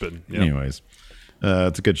 Yep. Anyways,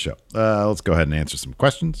 it's a good show. Let's go ahead and answer some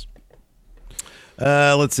questions.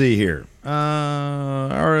 Let's see here.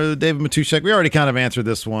 Our David Matuszek, we already kind of answered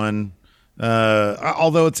this one.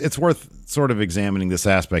 Although it's worth sort of examining this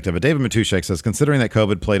aspect of it. David Matuszek says, considering that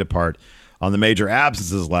COVID played a part on the major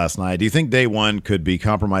absences last night, do you think day one could be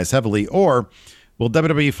compromised heavily, or will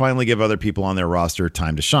WWE finally give other people on their roster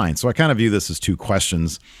time to shine? So I kind of view this as two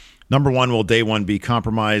questions. Number one, will day one be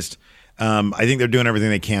compromised? I think they're doing everything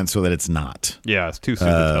they can so that it's not. Yeah, it's too soon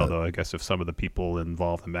to tell, though. I guess if some of the people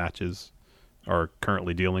involved in matches are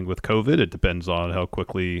currently dealing with COVID, it depends on how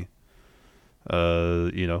quickly,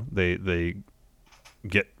 they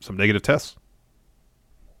get some negative tests.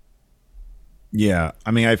 Yeah,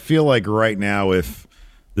 I mean, I feel like right now, if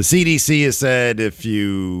the CDC has said if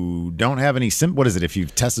you don't have any if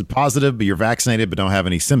you've tested positive but you're vaccinated but don't have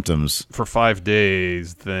any symptoms for 5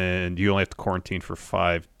 days, then you only have to quarantine for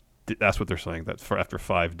 5. That's what they're saying. That's for after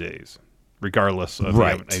 5 days, regardless of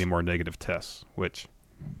having any more negative tests. Which,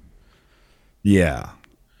 yeah.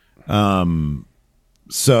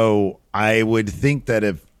 So I would think that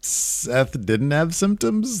if Seth didn't have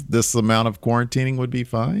symptoms, this amount of quarantining would be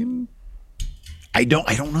fine. I don't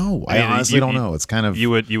know. I honestly don't know. It's kind of you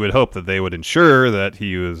would hope that they would ensure that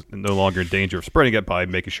he was no longer in danger of spreading it by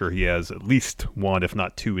making sure he has at least one, if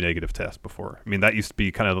not two, negative tests before. I mean, that used to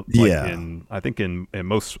be kind of like in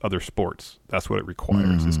most other sports, that's what it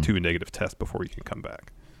requires is 2 negative tests before you can come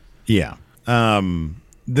back. Yeah.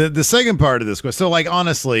 The second part of this question. So, like,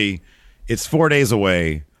 honestly, it's 4 days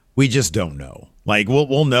away. We just don't know. Like,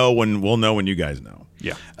 we'll know when you guys know.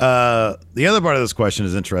 Yeah. The other part of this question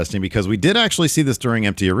is interesting because we did actually see this during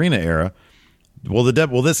Empty Arena era. Will this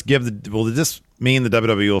mean the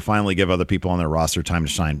WWE will finally give other people on their roster time to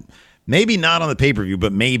shine? Maybe not on the pay-per-view,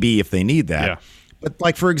 but maybe if they need that. Yeah. But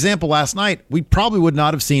like, for example, last night, we probably would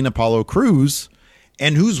not have seen Apollo Crews.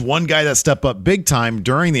 And who's one guy that stepped up big time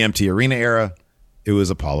during the Empty Arena era? It was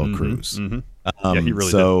Apollo Crews. Mm-hmm. Yeah, he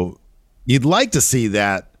really did. You'd like to see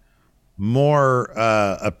that more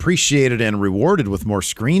appreciated and rewarded with more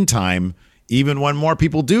screen time, even when more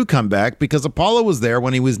people do come back, because Apollo was there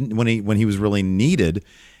when he was really needed.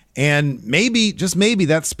 And maybe, just maybe,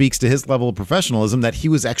 that speaks to his level of professionalism, that he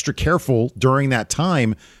was extra careful during that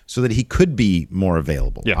time so that he could be more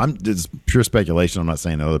available. Yeah. It's pure speculation. I'm not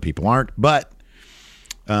saying that other people aren't, but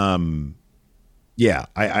yeah,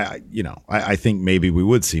 I think maybe we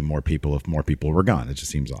would see more people if more people were gone. It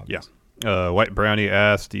just seems obvious. Yeah. White Brownie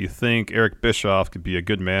asked, do you think Eric Bischoff could be a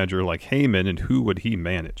good manager like Heyman, and who would he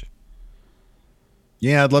manage?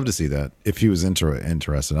 Yeah, I'd love to see that if he was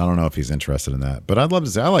interested. I don't know if he's interested in that, but I'd love to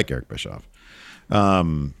see. I like Eric Bischoff.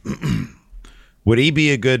 Would he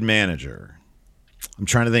be a good manager? I'm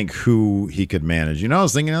trying to think who he could manage. I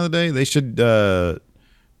was thinking the other day they should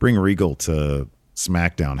bring Regal to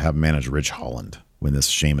SmackDown, have him manage Ridge Holland when this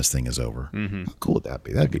Sheamus thing is over. Mm-hmm. How cool would that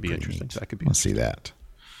be? That'd be pretty interesting. neat. That could be. Let's see that.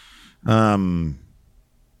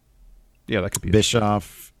 Yeah, that could be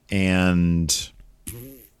Bischoff and.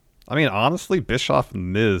 I mean, honestly, Bischoff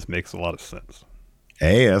and Miz makes a lot of sense.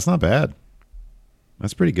 Hey, that's not bad.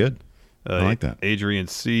 That's pretty good. I like that. Adrian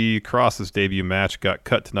C. Kross's debut match got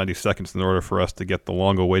cut to 90 seconds in order for us to get the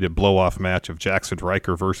long-awaited blow-off match of Jackson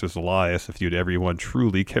Riker versus Elias, a feud everyone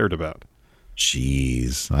truly cared about.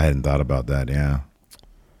 Jeez, I hadn't thought about that. Yeah.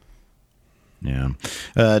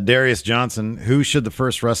 Darius Johnson, who should the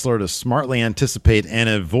first wrestler to smartly anticipate and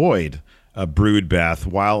avoid a brood bath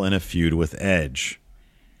while in a feud with Edge?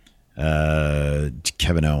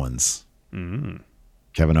 Kevin Owens. Mm-hmm.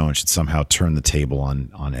 Kevin Owens should somehow turn the table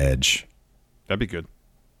on Edge. That'd be good.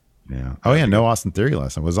 Yeah. Oh, yeah. No Austin Theory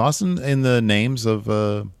last time. Was Austin in the names of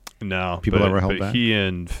no people that were held but back? He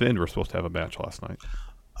and Finn were supposed to have a match last night.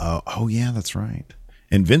 Oh, yeah, that's right.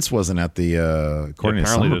 And Vince wasn't at the according to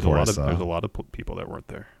some reports. There's a lot of people that weren't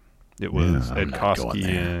there. It was Ed Koski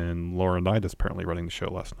and Laurinaitis apparently running the show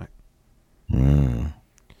last night.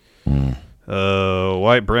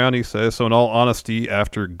 White Brownie says, so in all honesty,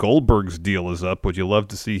 after Goldberg's deal is up, would you love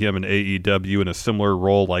to see him in AEW in a similar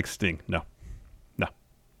role like Sting?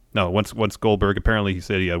 No. Once Goldberg, apparently he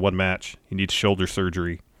said he had one match. He needs shoulder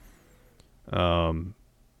surgery. No.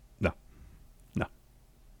 I'm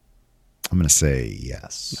going to say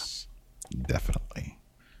yes. No. Definitely.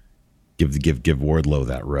 Give Wardlow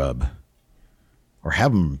that rub. Or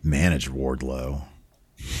have him manage Wardlow.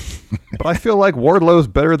 But I feel like Wardlow's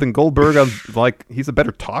better than Goldberg. He's a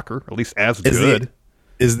better talker, at least as good.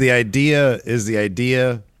 Is the idea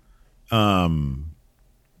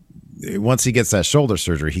once he gets that shoulder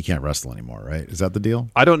surgery, he can't wrestle anymore, right? Is that the deal?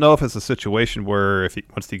 I don't know if it's a situation where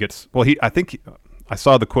I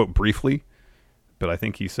saw the quote briefly, but I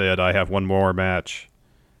think he said, I have one more match.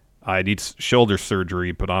 I need shoulder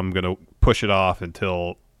surgery, but I'm going to push it off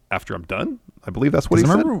until after I'm done. I believe that's what he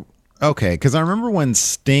said. Okay, because I remember when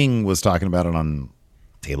Sting was talking about it on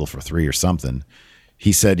Table for Three or something,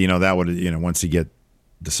 he said, that would, once you get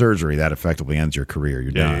the surgery, that effectively ends your career.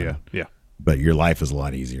 You're done. Yeah. But your life is a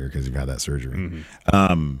lot easier because you've had that surgery.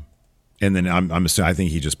 Mm-hmm. And then I'm assuming, I think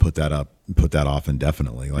he just put that off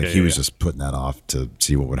indefinitely. Like he was just putting that off to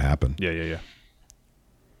see what would happen. Yeah.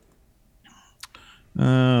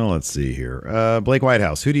 Let's see here. Blake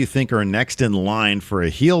Whitehouse, who do you think are next in line for a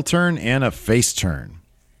heel turn and a face turn?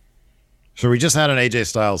 So we just had an AJ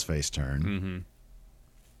Styles face turn.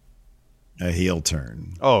 Mm-hmm. A heel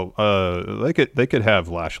turn. Oh, they could have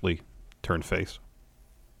Lashley turn face.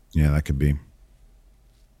 Yeah, that could be.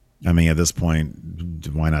 I mean, at this point,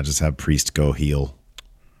 why not just have Priest go heel?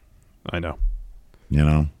 I know.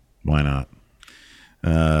 Why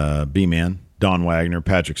not? B-Man, Don Wagner,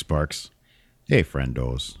 Patrick Sparks. Hey,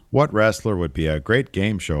 friendos. What wrestler would be a great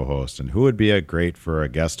game show host, and who would be a great for a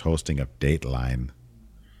guest hosting of Dateline?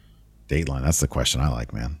 Dateline, that's the question I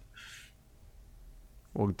like, man.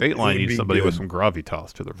 Well, Dateline needs somebody with some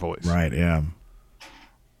gravitas to their voice. Right, yeah.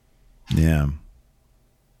 Yeah.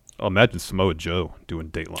 Oh, imagine Samoa Joe doing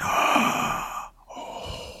Dateline.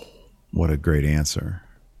 What a great answer.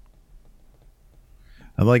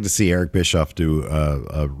 I'd like to see Eric Bischoff do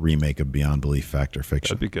a remake of Beyond Belief Fact or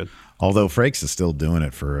Fiction. That'd be good. Although Frakes is still doing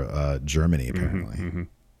it for Germany, apparently,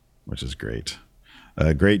 which is great.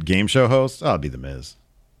 Great game show host? Oh, it'd be The Miz.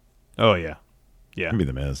 Oh, yeah. Yeah. It'd be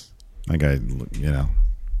The Miz. That guy, Yeah.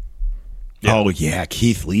 Oh, yeah.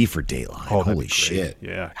 Keith Lee for Dateline. Oh, holy shit.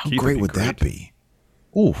 Yeah. How great would that be?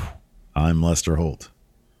 Ooh. I'm Lester Holt.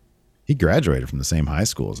 He graduated from the same high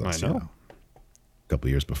school as us. I know. A couple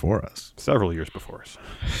years before us. Several years before us.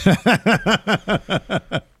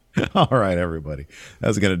 All right, everybody.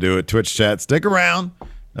 That's going to do it. Twitch chat. Stick around.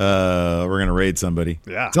 We're going to raid somebody.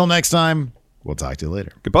 Yeah. Till next time, we'll talk to you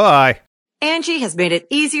later. Goodbye. Angie has made it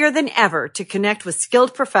easier than ever to connect with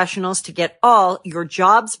skilled professionals to get all your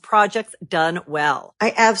jobs projects done well.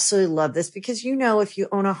 I absolutely love this because, if you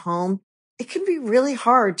own a home, it can be really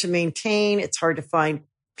hard to maintain. It's hard to find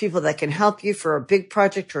people that can help you for a big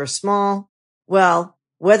project or a small. Well,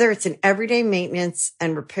 whether it's in everyday maintenance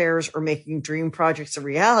and repairs or making dream projects a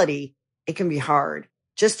reality, it can be hard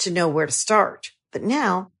just to know where to start. But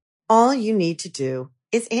now all you need to do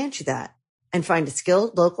is Angie that and find a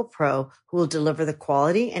skilled local pro who will deliver the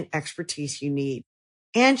quality and expertise you need.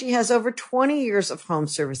 Angie has over 20 years of home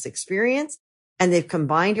service experience, and they've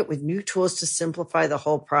combined it with new tools to simplify the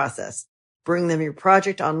whole process. Bring them your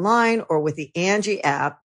project online or with the Angie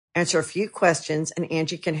app, answer a few questions, and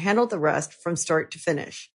Angie can handle the rest from start to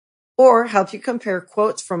finish. Or help you compare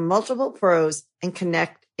quotes from multiple pros and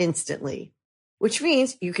connect instantly. which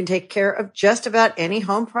means you can take care of just about any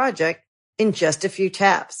home project in just a few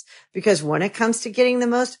taps. Because when it comes to getting the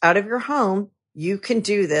most out of your home, you can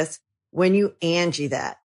do this when you Angie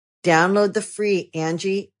that. Download the free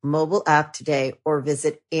Angie mobile app today or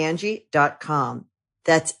visit Angie.com.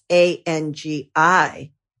 That's ANGI.com.